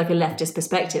terms of like a leftist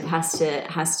perspective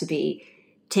has to be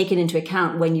taken into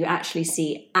account when you actually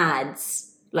see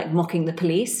ads like mocking the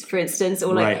police, for instance,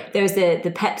 or like there's the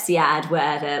Pepsi ad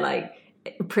where they're like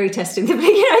protesting the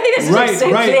police. I think that's so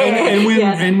clear.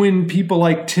 And when people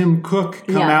like Tim Cook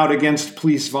come out against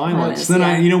police violence, then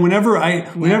whenever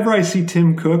I see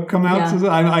Tim Cook come out,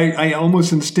 I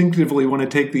almost instinctively want to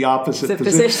take the opposite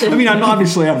position. I mean, I'm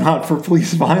not for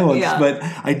police violence, but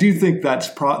I do think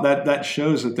that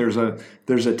shows that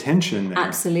there's a tension there.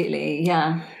 Absolutely,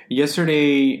 yeah.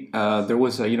 Yesterday, there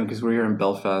was because we're here in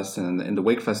Belfast and in the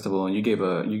Wake Festival, and you gave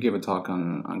a talk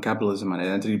on capitalism and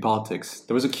identity politics.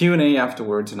 There was a Q&A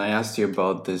afterwards, and I asked you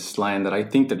about this line that I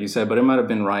think that you said, but it might have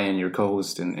been Ryan, your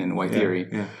co-host in White Theory,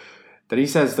 that he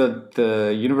says that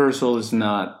the universal is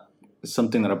not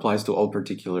something that applies to all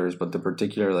particulars, but the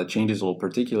particular that changes all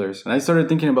particulars. And I started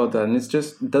thinking about that, and it's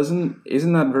just isn't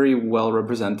that very well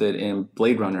represented in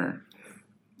Blade Runner?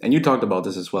 And you talked about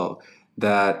this as well,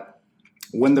 that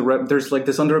when there's like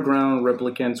this underground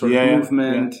replicant sort of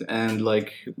movement, and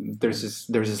like there's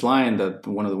this line that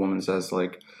one of the women says,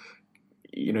 like,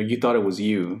 you thought it was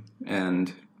you,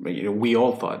 and we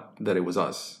all thought that it was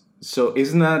us. So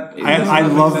isn't that? I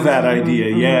love that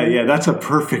idea. Yeah, that's a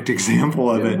perfect example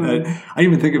of it. I didn't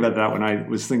even think about that when I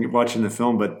was watching the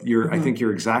film, but I think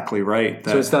you're exactly right.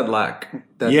 So it's that lack,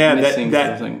 missing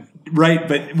something. Right,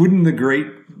 but wouldn't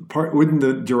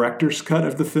the director's cut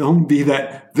of the film be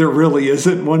that there really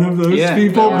isn't one of those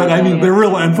people? But I mean,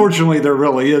 unfortunately, there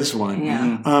really is one.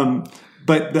 Yeah.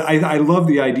 But I love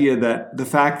the idea that the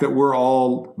fact that we're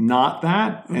all not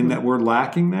that and that we're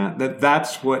lacking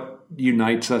that's what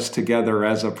unites us together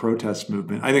as a protest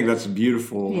movement. I think that's a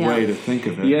beautiful way to think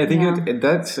of it. Yeah, I think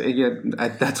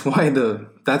that's why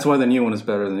the new one is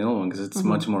better than the old one, because it's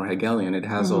much more Hegelian. It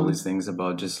has all these things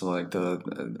about just like the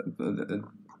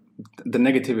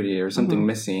negativity or something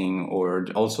missing, or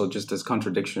also just this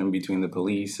contradiction between the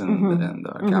police and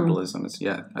capitalism.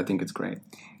 I think it's great.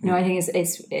 No, I think it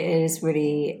is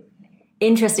really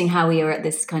interesting how we are at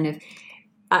this kind of.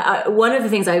 One of the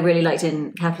things I really liked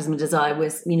in Capitalism and Desire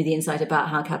was, the insight about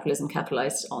how capitalism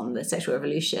capitalized on the sexual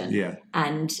revolution,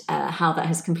 and how that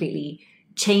has completely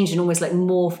changed and almost like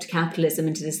morphed capitalism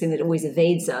into this thing that always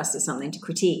evades us as something to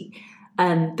critique.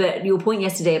 But your point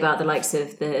yesterday about the likes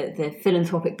of the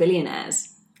philanthropic billionaires,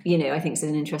 I think is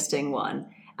an interesting one.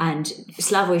 And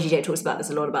Slavoj Žižek talks about this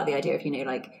a lot, about the idea of,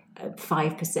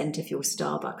 5% of your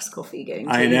Starbucks coffee going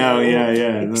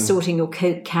to, extorting your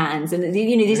Coke cans. And,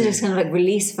 these are just kind of like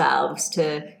release valves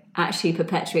to actually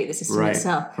perpetuate the system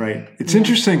itself. Right. It's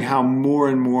interesting how more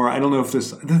and more, I don't know if I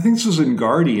think this was in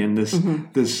Guardian,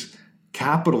 this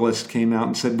capitalist came out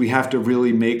and said we have to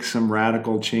really make some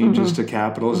radical changes to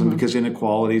capitalism because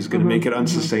inequality is going to make it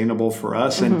unsustainable for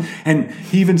us. And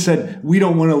he even said we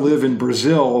don't want to live in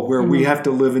Brazil where we have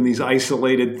to live in these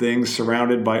isolated things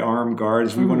surrounded by armed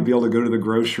guards. We want to be able to go to the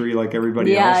grocery like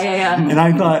everybody else. And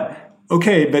I thought,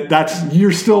 okay, but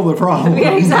you're still the problem.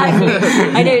 Yeah, exactly.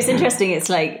 I know, it's interesting. It's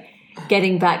like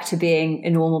getting back to being a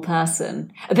normal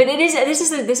person. But it is. This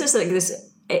is like this.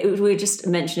 We were just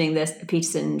mentioning this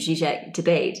Peterson-Žižek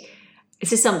debate.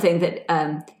 This is something that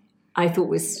I thought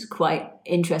was quite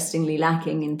interestingly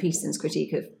lacking in Peterson's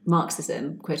critique of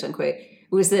Marxism, quote unquote,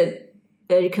 was that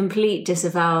a complete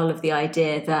disavowal of the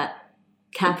idea that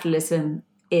capitalism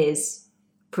is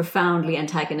profoundly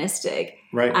antagonistic.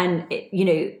 Right. And,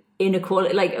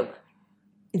 inequality, like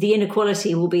the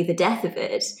inequality will be the death of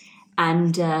it.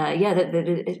 And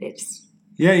it's...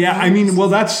 Yeah. I mean,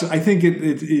 well, I think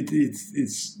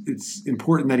it's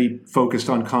important that he focused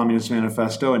on Communist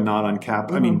Manifesto and not on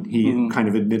Capital. I mean, he kind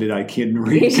of admitted I can't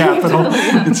read Capital.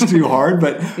 It's too hard,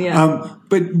 but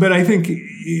I think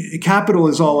Capital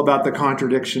is all about the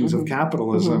contradictions of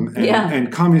capitalism,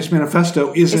 and Communist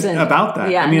Manifesto isn't about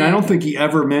that. I mean, I don't think he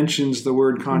ever mentions the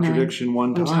word contradiction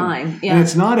one time. And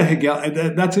it's not a Hegel.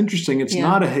 That's interesting. It's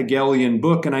not a Hegelian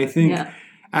book, and I think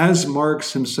as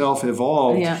Marx himself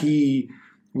evolved, he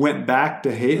went back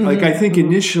to Hegel. Like, I think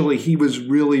initially he was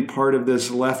really part of this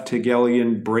left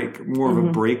Hegelian break, more of a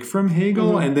break from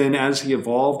Hegel. And then as he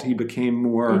evolved, he became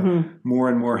more and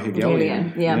more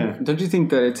Hegelian. Don't you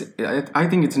think that I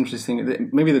think it's interesting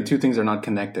that maybe the two things are not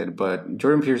connected, but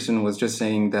Jordan Peterson was just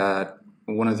saying that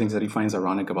one of the things that he finds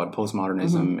ironic about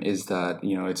postmodernism is that,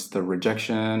 it's the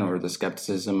rejection or the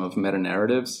skepticism of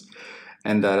meta-narratives.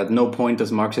 And that at no point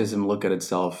does Marxism look at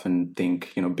itself and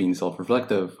think, being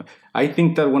self-reflective. I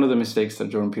think that one of the mistakes that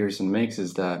Jordan Peterson makes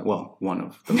is that, one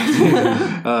of the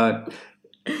mistakes,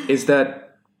 is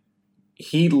that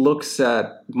he looks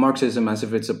at Marxism as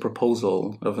if it's a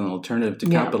proposal of an alternative to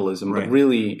capitalism. But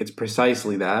really, it's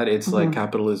precisely that. It's like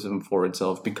capitalism for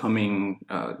itself becoming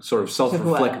sort of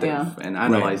self-reflective and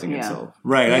analyzing itself.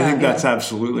 Right. I think that's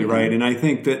absolutely right. And I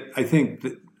think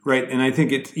that right, and I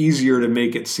think it's easier to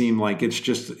make it seem like it's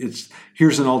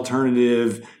here's an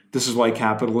alternative. This is why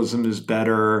capitalism is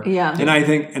better. And I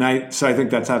think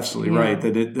that's absolutely right.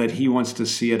 That he wants to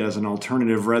see it as an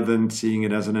alternative rather than seeing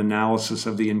it as an analysis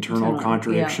of the internal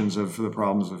contradictions of the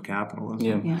problems of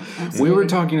capitalism. We were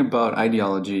talking about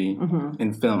ideology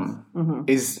in film.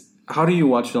 How do you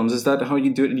watch films? Is that how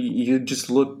you do it? You just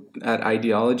look at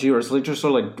ideology, or is it just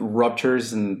sort of like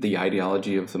ruptures in the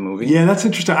ideology of the movie? Yeah, that's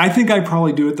interesting. I think I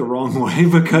probably do it the wrong way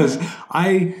because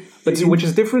which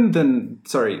is different than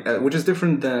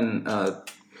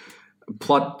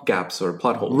plot gaps or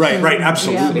plot holes. Right,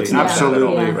 absolutely.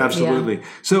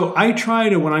 So I try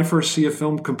to, when I first see a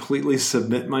film, completely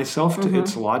submit myself to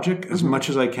its logic as much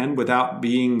as I can without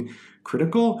being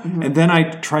critical, and then I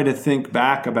try to think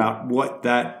back about what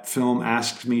that film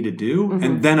asks me to do,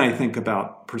 and then I think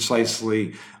about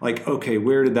precisely like, okay,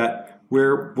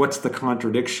 what's the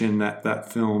contradiction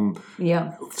that film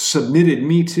submitted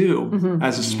me to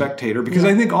as a spectator? Because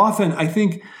I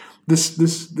think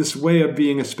this way of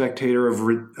being a spectator of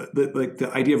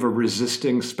the idea of a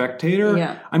resisting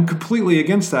spectator, I'm completely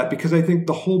against that, because I think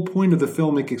the whole point of the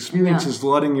filmic experience is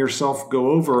letting yourself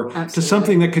go over to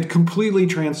something that could completely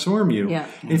transform you.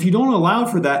 And if you don't allow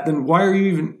for that, then why are you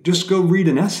even just go read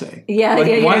an essay?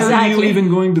 Why are you even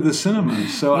going to the cinema?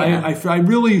 So I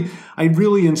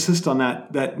really insist on that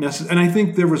and I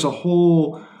think there was a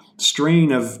whole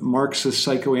strain of Marxist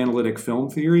psychoanalytic film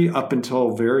theory up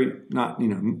until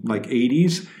like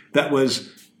 80s that was,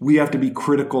 we have to be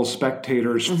critical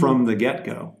spectators from the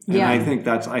get-go. And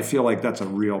I feel like that's a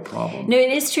real problem. No, it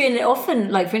is true. And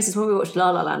often, like, for instance, when we watched La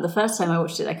La Land, the first time I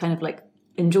watched it, I kind of like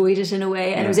enjoyed it in a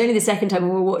way. And it was only the second time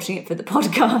when we were watching it for the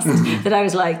podcast that I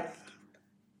was like,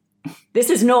 this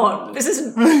is not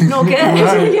good.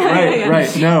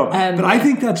 Right. No, but I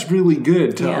think that's really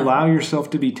good to allow yourself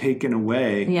to be taken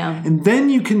away, and then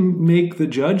you can make the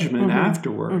judgment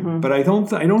afterward. But I don't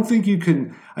think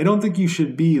you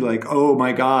should be like, oh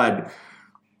my God.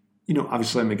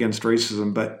 Obviously I'm against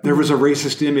racism, but there was a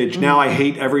racist image. Now I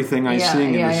hate everything I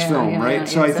sing in this film, right?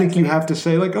 So I think you have to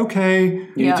say, like, okay.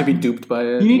 You need to be duped by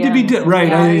it. You need to be duped, right?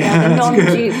 The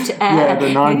non-duped air.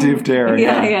 The non-duped air.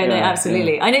 No,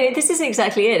 absolutely. I know, this is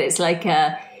exactly it. It's like,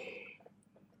 and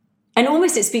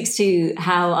almost it speaks to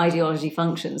how ideology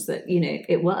functions, that,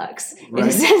 it works in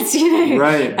a sense,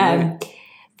 Right.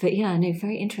 But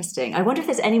very interesting. I wonder if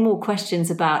there's any more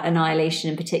questions about Annihilation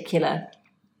in particular.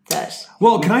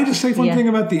 Well, can I just say one thing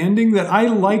about the ending? That I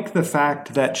like the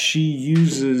fact that she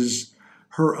uses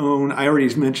her own, I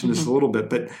already mentioned this a little bit,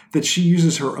 but that she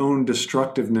uses her own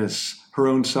destructiveness, her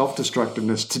own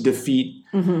self-destructiveness to defeat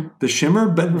the Shimmer.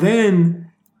 But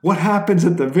then what happens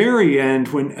at the very end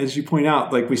when, as you point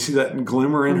out, like we see that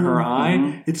glimmer in her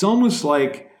eye, it's almost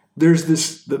like there's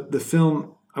this, the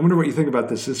film, I wonder what you think about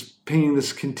this, is painting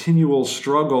this continual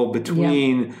struggle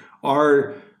between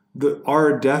our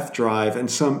death drive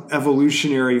and some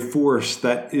evolutionary force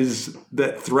that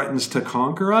threatens to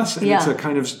conquer us, and it's a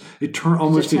kind of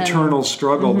almost eternal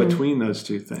struggle between those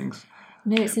two things.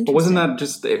 No, it's interesting.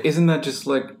 But isn't that just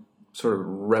like sort of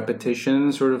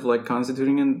repetition, sort of like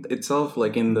constituting in itself,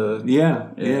 like in the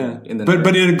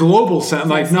but in a global sense,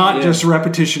 like not just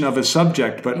repetition of a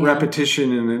subject, but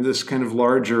repetition in this kind of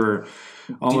larger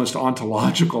almost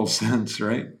ontological sense,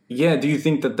 right? Yeah. Do you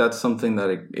think that that's something that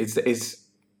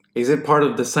is it part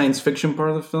of the science fiction part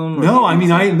of the film? No, I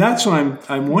mean, that's what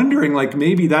I'm wondering. Like,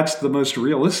 maybe that's the most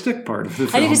realistic part of the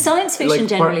film. I think science fiction Like,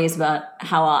 generally is about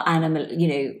how our animal,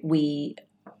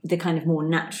 the kind of more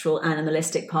natural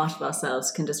animalistic part of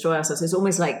ourselves can destroy ourselves. It's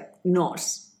almost like not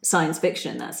science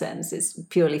fiction in that sense. It's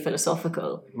purely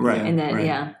philosophical. Right. And then,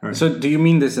 Right. So do you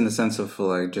mean this in the sense of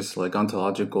like just like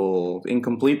ontological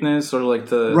incompleteness or like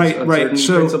the Right.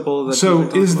 certain principle that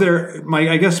So you is talk there?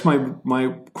 I guess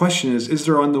my question is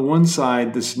there on the one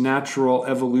side this natural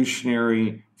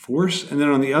evolutionary force, and then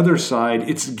on the other side,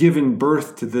 it's given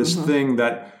birth to this thing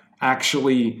that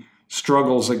actually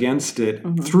struggles against it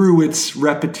through its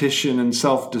repetition and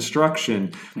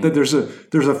self-destruction. That there's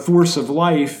a force of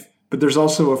life, but there's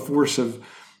also a force of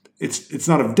it's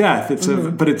not of death.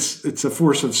 But it's a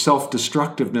force of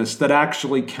self-destructiveness that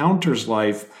actually counters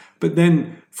life. But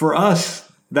then for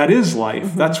us, that is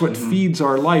life. That's what feeds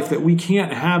our life, that we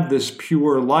can't have this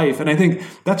pure life. And I think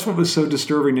that's what was so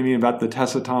disturbing to me about the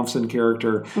Tessa Thompson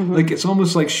character. Like, it's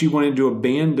almost like she wanted to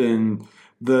abandon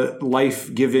the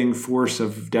life-giving force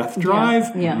of death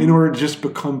drive in order to just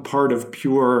become part of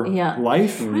pure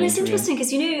life. Well, it's interesting because,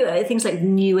 things like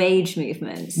New Age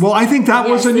movements. Well, I think that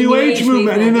was a the New Age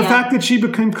movement. And the fact that she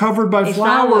became covered by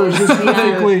flowers is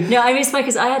particularly... No, I mean, it's funny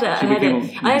because I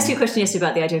asked you a question yesterday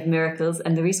about the idea of miracles,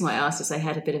 and the reason why I asked is I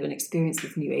had a bit of an experience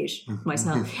with New Age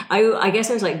myself. I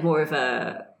guess I was like more of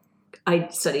I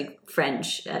studied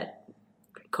French at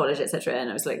college, etc., and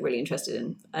I was like really interested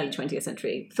in early 20th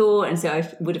century thought, and so I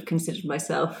would have considered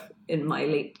myself in my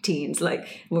late teens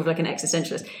like more of like an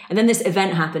existentialist. And then this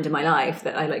event happened in my life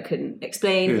that I like couldn't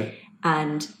explain,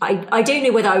 and I don't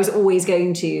know whether I was always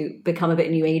going to become a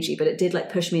bit New Agey, but it did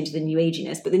like push me into the New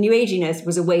Aginess. But the New Aginess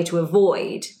was a way to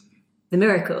avoid the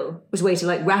miracle, was a way to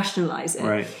like rationalize it.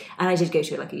 Right. And I did go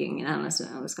to like a Jungian analyst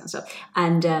and all this kind of stuff.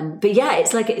 And but yeah,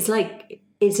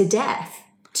 it's a death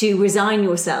to resign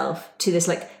yourself to this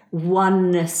like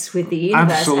oneness with the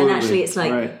universe. Absolutely. And actually it's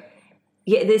like,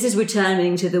 this is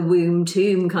returning to the womb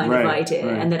tomb kind of idea.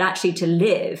 And that actually to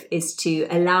live is to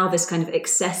allow this kind of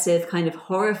excessive, kind of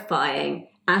horrifying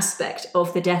aspect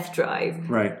of the death drive.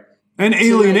 Right. And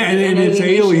it's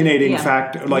alienating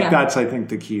fact. Like that's, I think,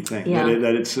 the key thing. Yeah.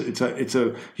 That it's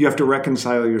a you have to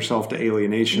reconcile yourself to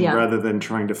alienation rather than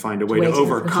trying to find a way to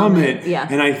overcome it. Yeah.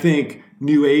 And I think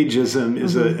New Ageism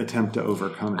is an attempt to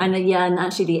overcome it. And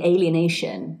actually the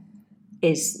alienation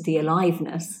is the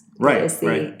aliveness. Right.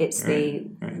 It's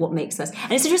what makes us.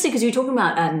 And it's interesting because you were talking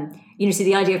about so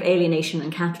the idea of alienation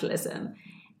and capitalism,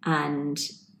 and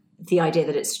the idea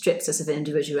that it strips us of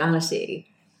individuality.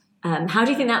 How do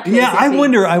you think that plays? Yeah, I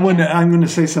wonder. I'm going to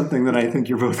say something that I think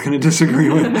you're both going to disagree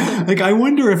with. Like, I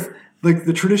wonder if, like,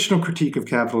 the traditional critique of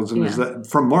capitalism is that,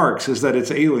 from Marx, is that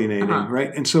it's alienating,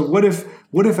 right? And so, what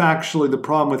if actually the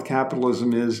problem with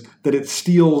capitalism is that it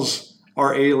steals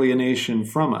our alienation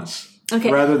from us,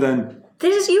 rather than.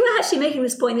 You were actually making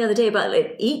this point the other day about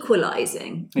like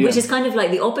equalizing, which is kind of like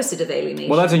the opposite of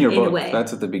alienation. Well, that's in your book. A way.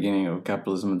 That's at the beginning of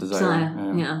Capitalism and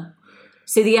Desire.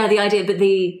 So the idea, but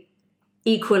the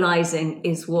equalizing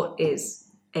is what is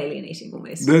alienating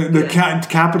almost.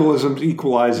 Capitalism's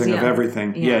equalizing of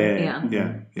everything.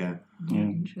 Yeah.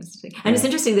 Interesting. And it's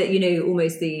interesting that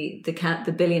almost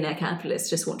the billionaire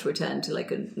capitalists just want to return to like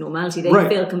a normality. They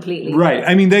feel completely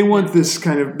I mean, they want this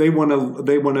kind of they want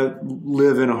to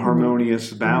live in a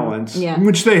harmonious balance,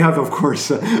 which they have, of course,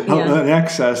 an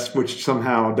excess, which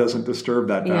somehow doesn't disturb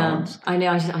that balance. I know.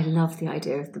 I love the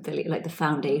idea of the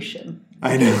foundation.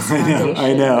 I know.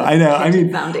 I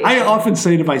mean, I often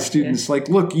say to my students, like,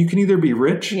 look, you can either be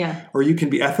rich or you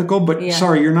can be ethical, but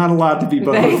sorry, you're not allowed to be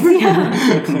both.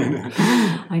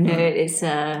 I know it's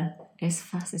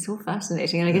all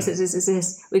fascinating, and I guess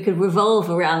it's we could revolve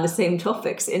around the same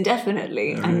topics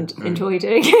indefinitely and enjoy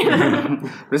doing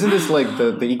it. But isn't this like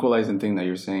the equalizing thing that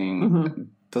you're saying?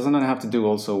 Doesn't it have to do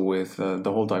also with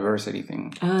the whole diversity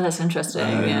thing? Oh, that's interesting.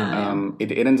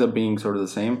 It ends up being sort of the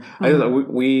same.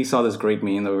 We saw this great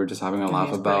meme that we were just having a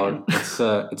laugh about. It's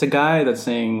a guy that's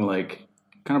saying like,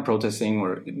 kind of protesting,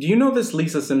 or do you know this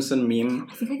Lisa Simpson meme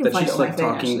that she's like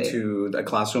talking to a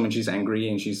classroom and she's angry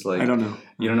and she's like, I don't know.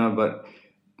 You don't know, but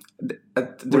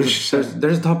there's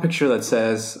a top picture that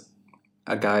says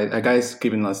a guy's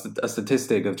giving us a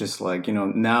statistic of just like,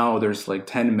 now there's like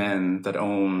 10 men that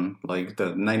own like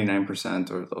the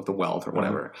 99% of the wealth or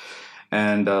whatever.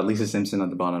 And Lisa Simpson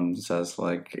at the bottom says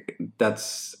like,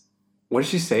 that's, what does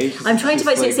she say? I'm trying to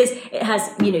find, so it says, it has,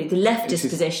 the leftist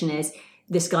position is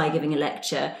this guy giving a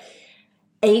lecture.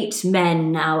 8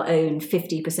 men now own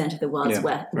 50% of the world's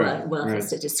wealth.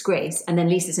 It's a disgrace. And then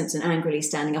Lisa Simpson angrily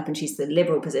standing up, and she's the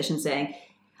liberal position saying,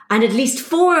 and at least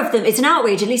 4 of them, it's an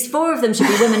outrage, at least 4 of them should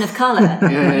be women of colour.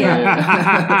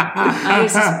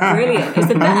 It's just brilliant. It's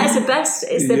the best.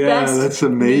 It's the best. Yeah, that's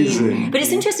amazing. But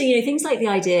it's interesting, you know, things like the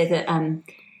idea that,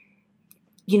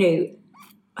 you know,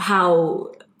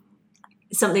 how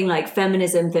something like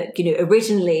feminism that, you know,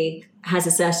 originally has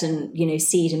a certain, you know,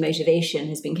 seed and motivation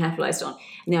has been capitalised on.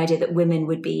 And the idea that women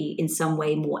would be in some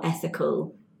way more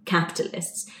ethical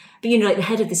capitalists. But, you know, like the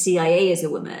head of the CIA is a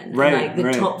woman. Right, like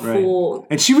the top 4.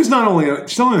 And she was not only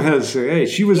the head of the CIA,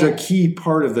 she was a key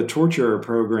part of the torture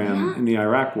program in the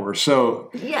Iraq War.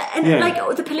 So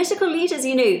like the political leaders,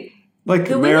 you know, like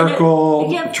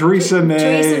Merkel, Theresa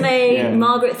May,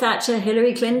 Margaret Thatcher,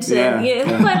 Hillary Clinton, you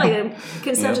know, quite like a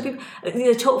conservative people.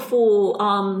 The top 4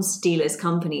 arms dealers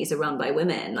companies are run by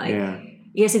women.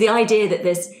 So the idea that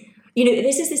there's, you know,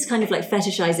 this is this kind of like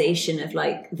fetishization of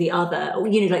like the other,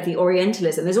 you know, like the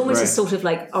Orientalism. There's almost a sort of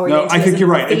like Orientalism. No, I think you're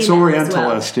right. It's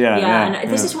Orientalist. Well.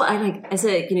 And this is what I like as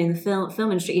a, you know, in the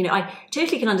film industry. You know, I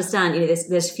totally can understand. You know,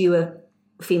 there's fewer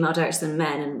female directors than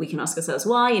men, and we can ask ourselves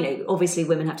why. You know, obviously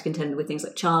women have to contend with things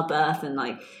like childbirth and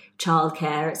like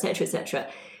childcare, etc., etc.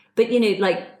 But you know,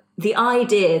 like the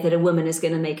idea that a woman is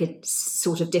going to make a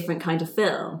sort of different kind of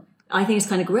film, I think it's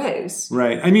kind of gross.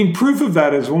 Right. I mean, proof of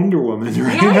that is Wonder Woman,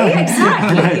 right? Yeah,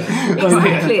 exactly.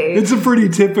 Exactly. It's a pretty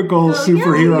typical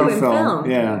superhero film.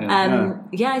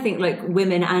 I think like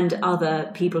women and other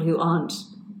people who aren't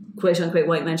quote unquote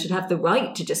white men should have the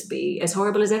right to just be as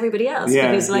horrible as everybody else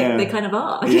because they kind of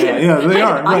are. They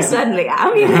are. I certainly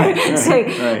am. You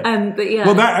know?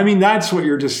 Well, that's what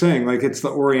you're just saying. Like it's the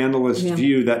Orientalist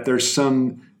view that there's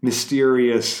some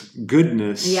mysterious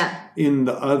goodness in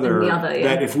the other,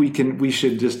 that if we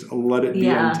should just let it be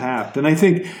untapped. And I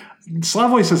think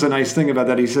Slavoj says a nice thing about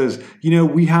that. He says, you know,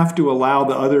 we have to allow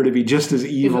the other to be just as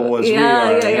evil as we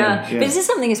are. But this is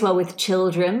something as well with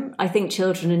children. I think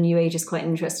children and New Age is quite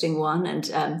an interesting one.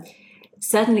 And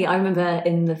certainly I remember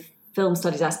in the film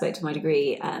studies aspect of my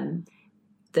degree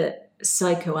that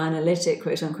psychoanalytic,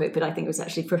 quote unquote, but I think it was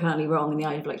actually profoundly wrong in the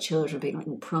idea of like children being like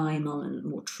more primal and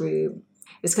more true.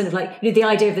 It's kind of like, you know, the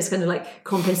idea of this kind of like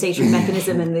compensatory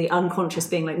mechanism and the unconscious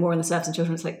being like more on the surface, and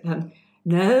children, it's like,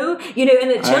 no, you know, and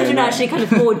that children are actually kind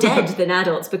of more dead than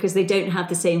adults because they don't have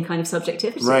the same kind of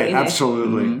subjectivity. Right, you know?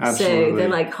 Absolutely. So they're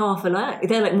like half alive.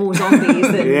 They're like more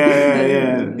zombies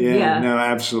than... No,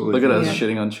 absolutely. Look at us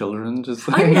shitting on children. Just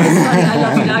I know, it's funny. I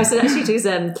love it. I said actually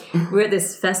we're at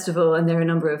this festival and there are a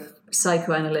number of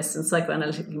psychoanalysts and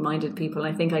psychoanalytically minded people.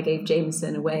 And I think I gave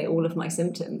Jameson away all of my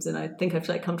symptoms, and I think I've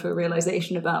like come to a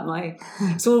realization about it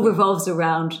all revolves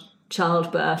around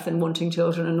childbirth and wanting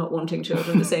children and not wanting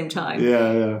children at the same time.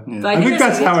 But I think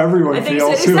that's how everyone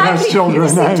feels who has children.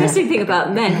 It's the interesting thing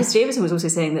about men, because Jameson was also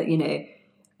saying that, you know,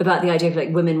 about the idea of like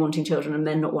women wanting children and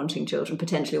men not wanting children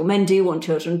potentially, or men do want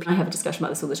children. I have a discussion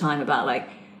about this all the time about like,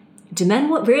 do men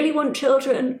really want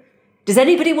children? Does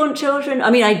anybody want children? I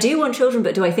mean, I do want children,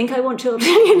 but do I think I want children?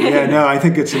 You know? I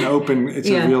think it's a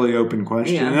really open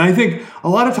question. And I think a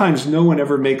lot of times no one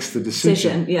ever makes the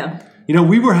decision. You know,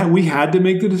 we had to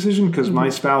make the decision because my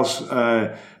spouse,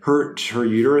 her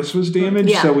uterus was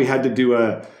damaged, so we had to do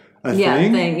a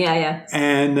thing.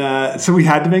 And so we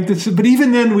had to make this, but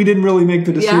even then we didn't really make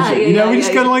the decision. We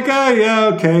just kind of like,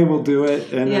 okay, we'll do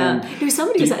it. And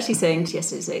somebody was actually saying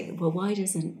yesterday, well, why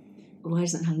doesn't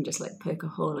Helen just like poke a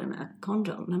hole in a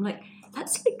condom? And I'm like,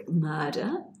 that's like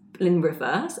murder in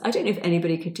reverse. I don't know if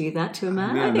anybody could do that to a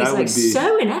man. I think it's like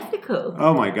so unethical.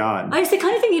 Oh my God. It's the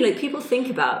kind of thing you like people think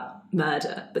about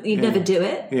murder, but you'd never do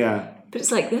it. But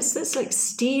it's like that's like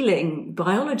stealing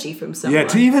biology from someone.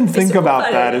 To even think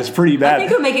about that is pretty bad. I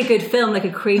think it would make a good film, like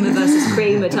a Creamer versus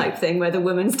Creamer type thing, where the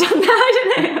woman's done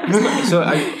that. I don't know. So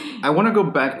I want to go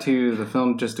back to the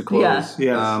film just to close.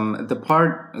 The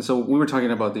part. So we were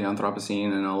talking about the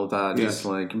Anthropocene and all of that, just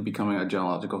like becoming a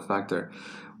geological factor.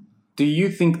 Do you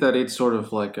think that it's sort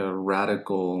of like a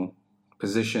radical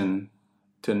position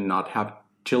to not have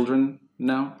children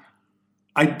now?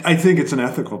 I think it's an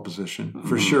ethical position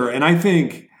for sure. And I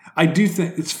do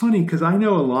think it's funny because I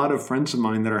know a lot of friends of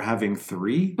mine that are having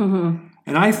 3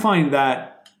 and I find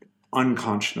that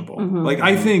unconscionable. Like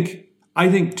I think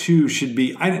 2 should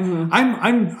be, I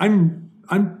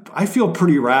feel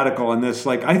pretty radical in this.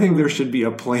 Like I think there should be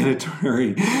a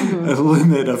planetary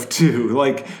limit of 2.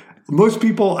 Like most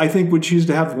people, I think, would choose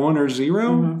to have 1 or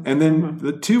 0, and then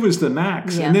the 2 is the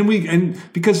max. And then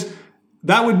because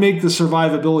that would make the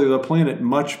survivability of the planet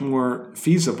much more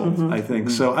feasible, I think.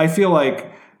 So I feel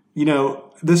like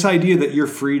this idea that you're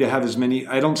free to have as many,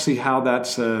 I don't see how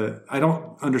that's I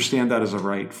don't understand that as a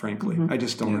right, frankly. I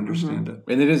just don't understand it.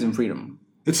 And it isn't freedom.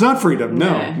 It's not freedom.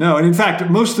 No. And in fact,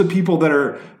 most of the people that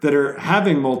are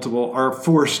having multiple are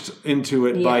forced into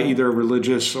it by either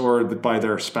religious or by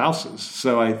their spouses.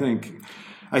 So I think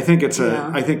it's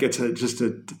just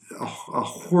a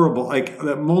horrible, like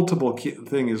that multiple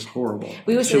thing is horrible.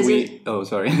 Oh,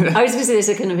 sorry. I was going to say there's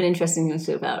a kind of an interesting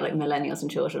thing about like millennials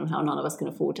and children, how none of us can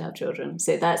afford to have children.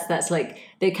 So that's like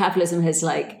the capitalism has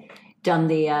like done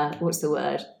the what's the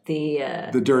word?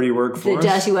 The dirty work for us. The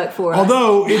dirty work for us.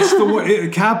 Although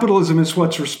capitalism is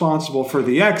what's responsible for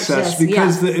the excess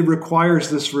because it requires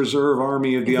this reserve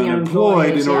army of the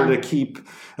unemployed in order to keep.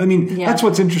 I mean, that's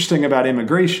what's interesting about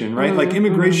immigration, right? Like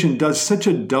immigration does such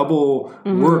a double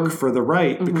work for the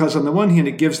right because on the one hand,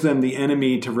 it gives them the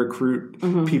enemy to recruit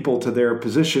people to their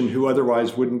position who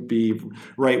otherwise wouldn't be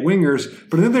right wingers.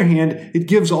 But on the other hand, it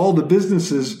gives all the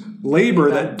businesses labor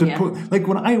like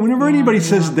whenever anybody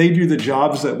says they do the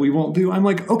jobs that we won't do, I'm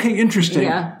like, okay, interesting.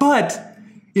 Yeah. But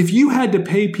if you had to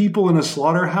pay people in a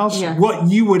slaughterhouse what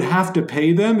you would have to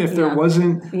pay them if there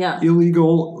wasn't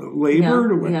illegal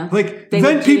labor,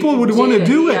 then people would want to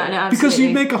do it because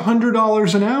you'd make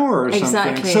 $100 an hour or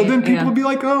something. So then people would be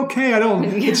like, oh, okay,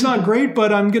 it's not great,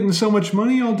 but I'm getting so much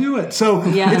money, I'll do it. So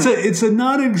it's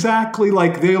not exactly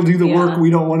like they'll do the work we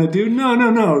don't want to do.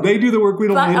 No. They do the work we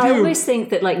don't want to do. I always think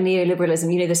that like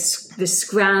neoliberalism, the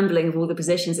scrambling of all the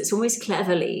positions, it's almost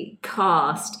cleverly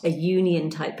cast a union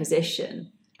type position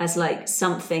as like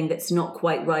something that's not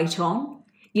quite right on,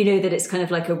 that it's kind of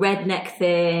like a redneck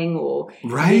thing or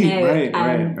right.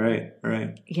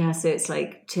 Yeah, so it's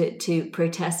like to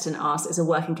protest and ask as a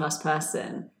working class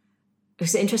person.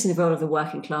 It's interesting the role of the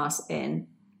working class in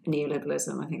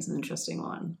neoliberalism. I think it's an interesting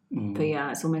one. But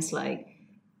it's almost like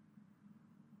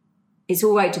it's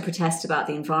all right to protest about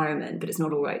the environment, but it's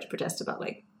not all right to protest about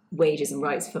like wages and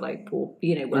rights for like poor,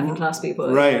 working class people.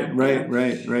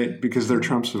 Right. Because they're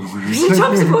Trump supporters.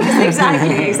 Trump supporters,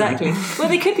 exactly. Well,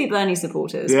 they could be Bernie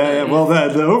supporters. Yeah. Well,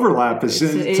 the overlap is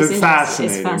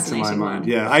fascinating to my mind.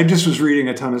 Yeah, I just was reading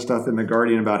a ton of stuff in The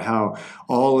Guardian about how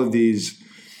all of these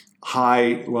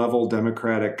high-level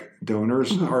Democratic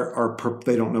donors are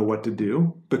they don't know what to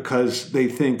do because they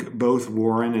think both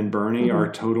Warren and Bernie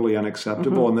are totally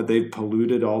unacceptable and that they've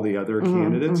polluted all the other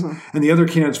candidates. And the other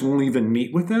candidates won't even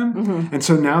meet with them. And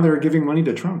so now they're giving money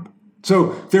to Trump.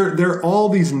 So they're all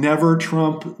these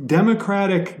never-Trump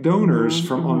Democratic donors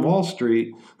from on Wall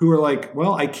Street who are like,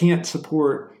 well, I can't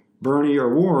support Bernie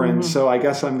or Warren, so I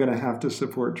guess I'm going to have to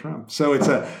support Trump. So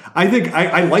I think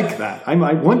I like that. I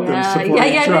want them supporting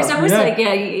Trump. It's almost like,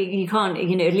 you can't,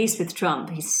 at least with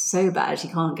Trump, he's so bad, you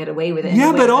can't get away with it.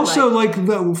 Yeah, but also,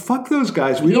 fuck those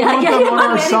guys. We don't want them on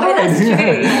our side. That's true.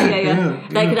 Yeah.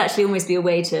 That could actually almost be a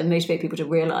way to motivate people to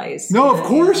realize. No, of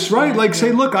course, right.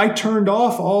 Say, look, I turned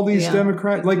off all these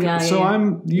Democrats.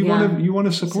 You want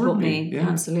to support me. Yeah.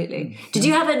 Absolutely. Did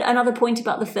you have another point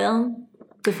about the film?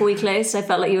 Before we closed, I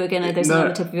felt like you were going to, there's on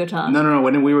the tip of your tongue. No.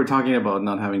 When we were talking about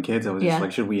not having kids, I was just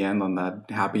like, should we end on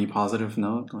that happy, positive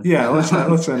note? Let's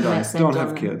end on it. Don't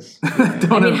have kids.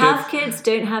 Have kids,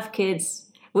 don't have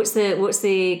kids. What's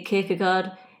the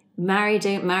Kierkegaard? Marry,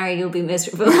 don't marry, you'll be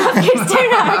miserable. Have kids,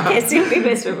 don't have kids, you'll be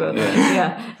miserable.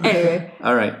 Yeah. Anyway.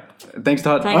 All right. Thanks,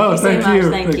 Todd. Thank you so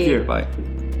much. Thank you. Bye.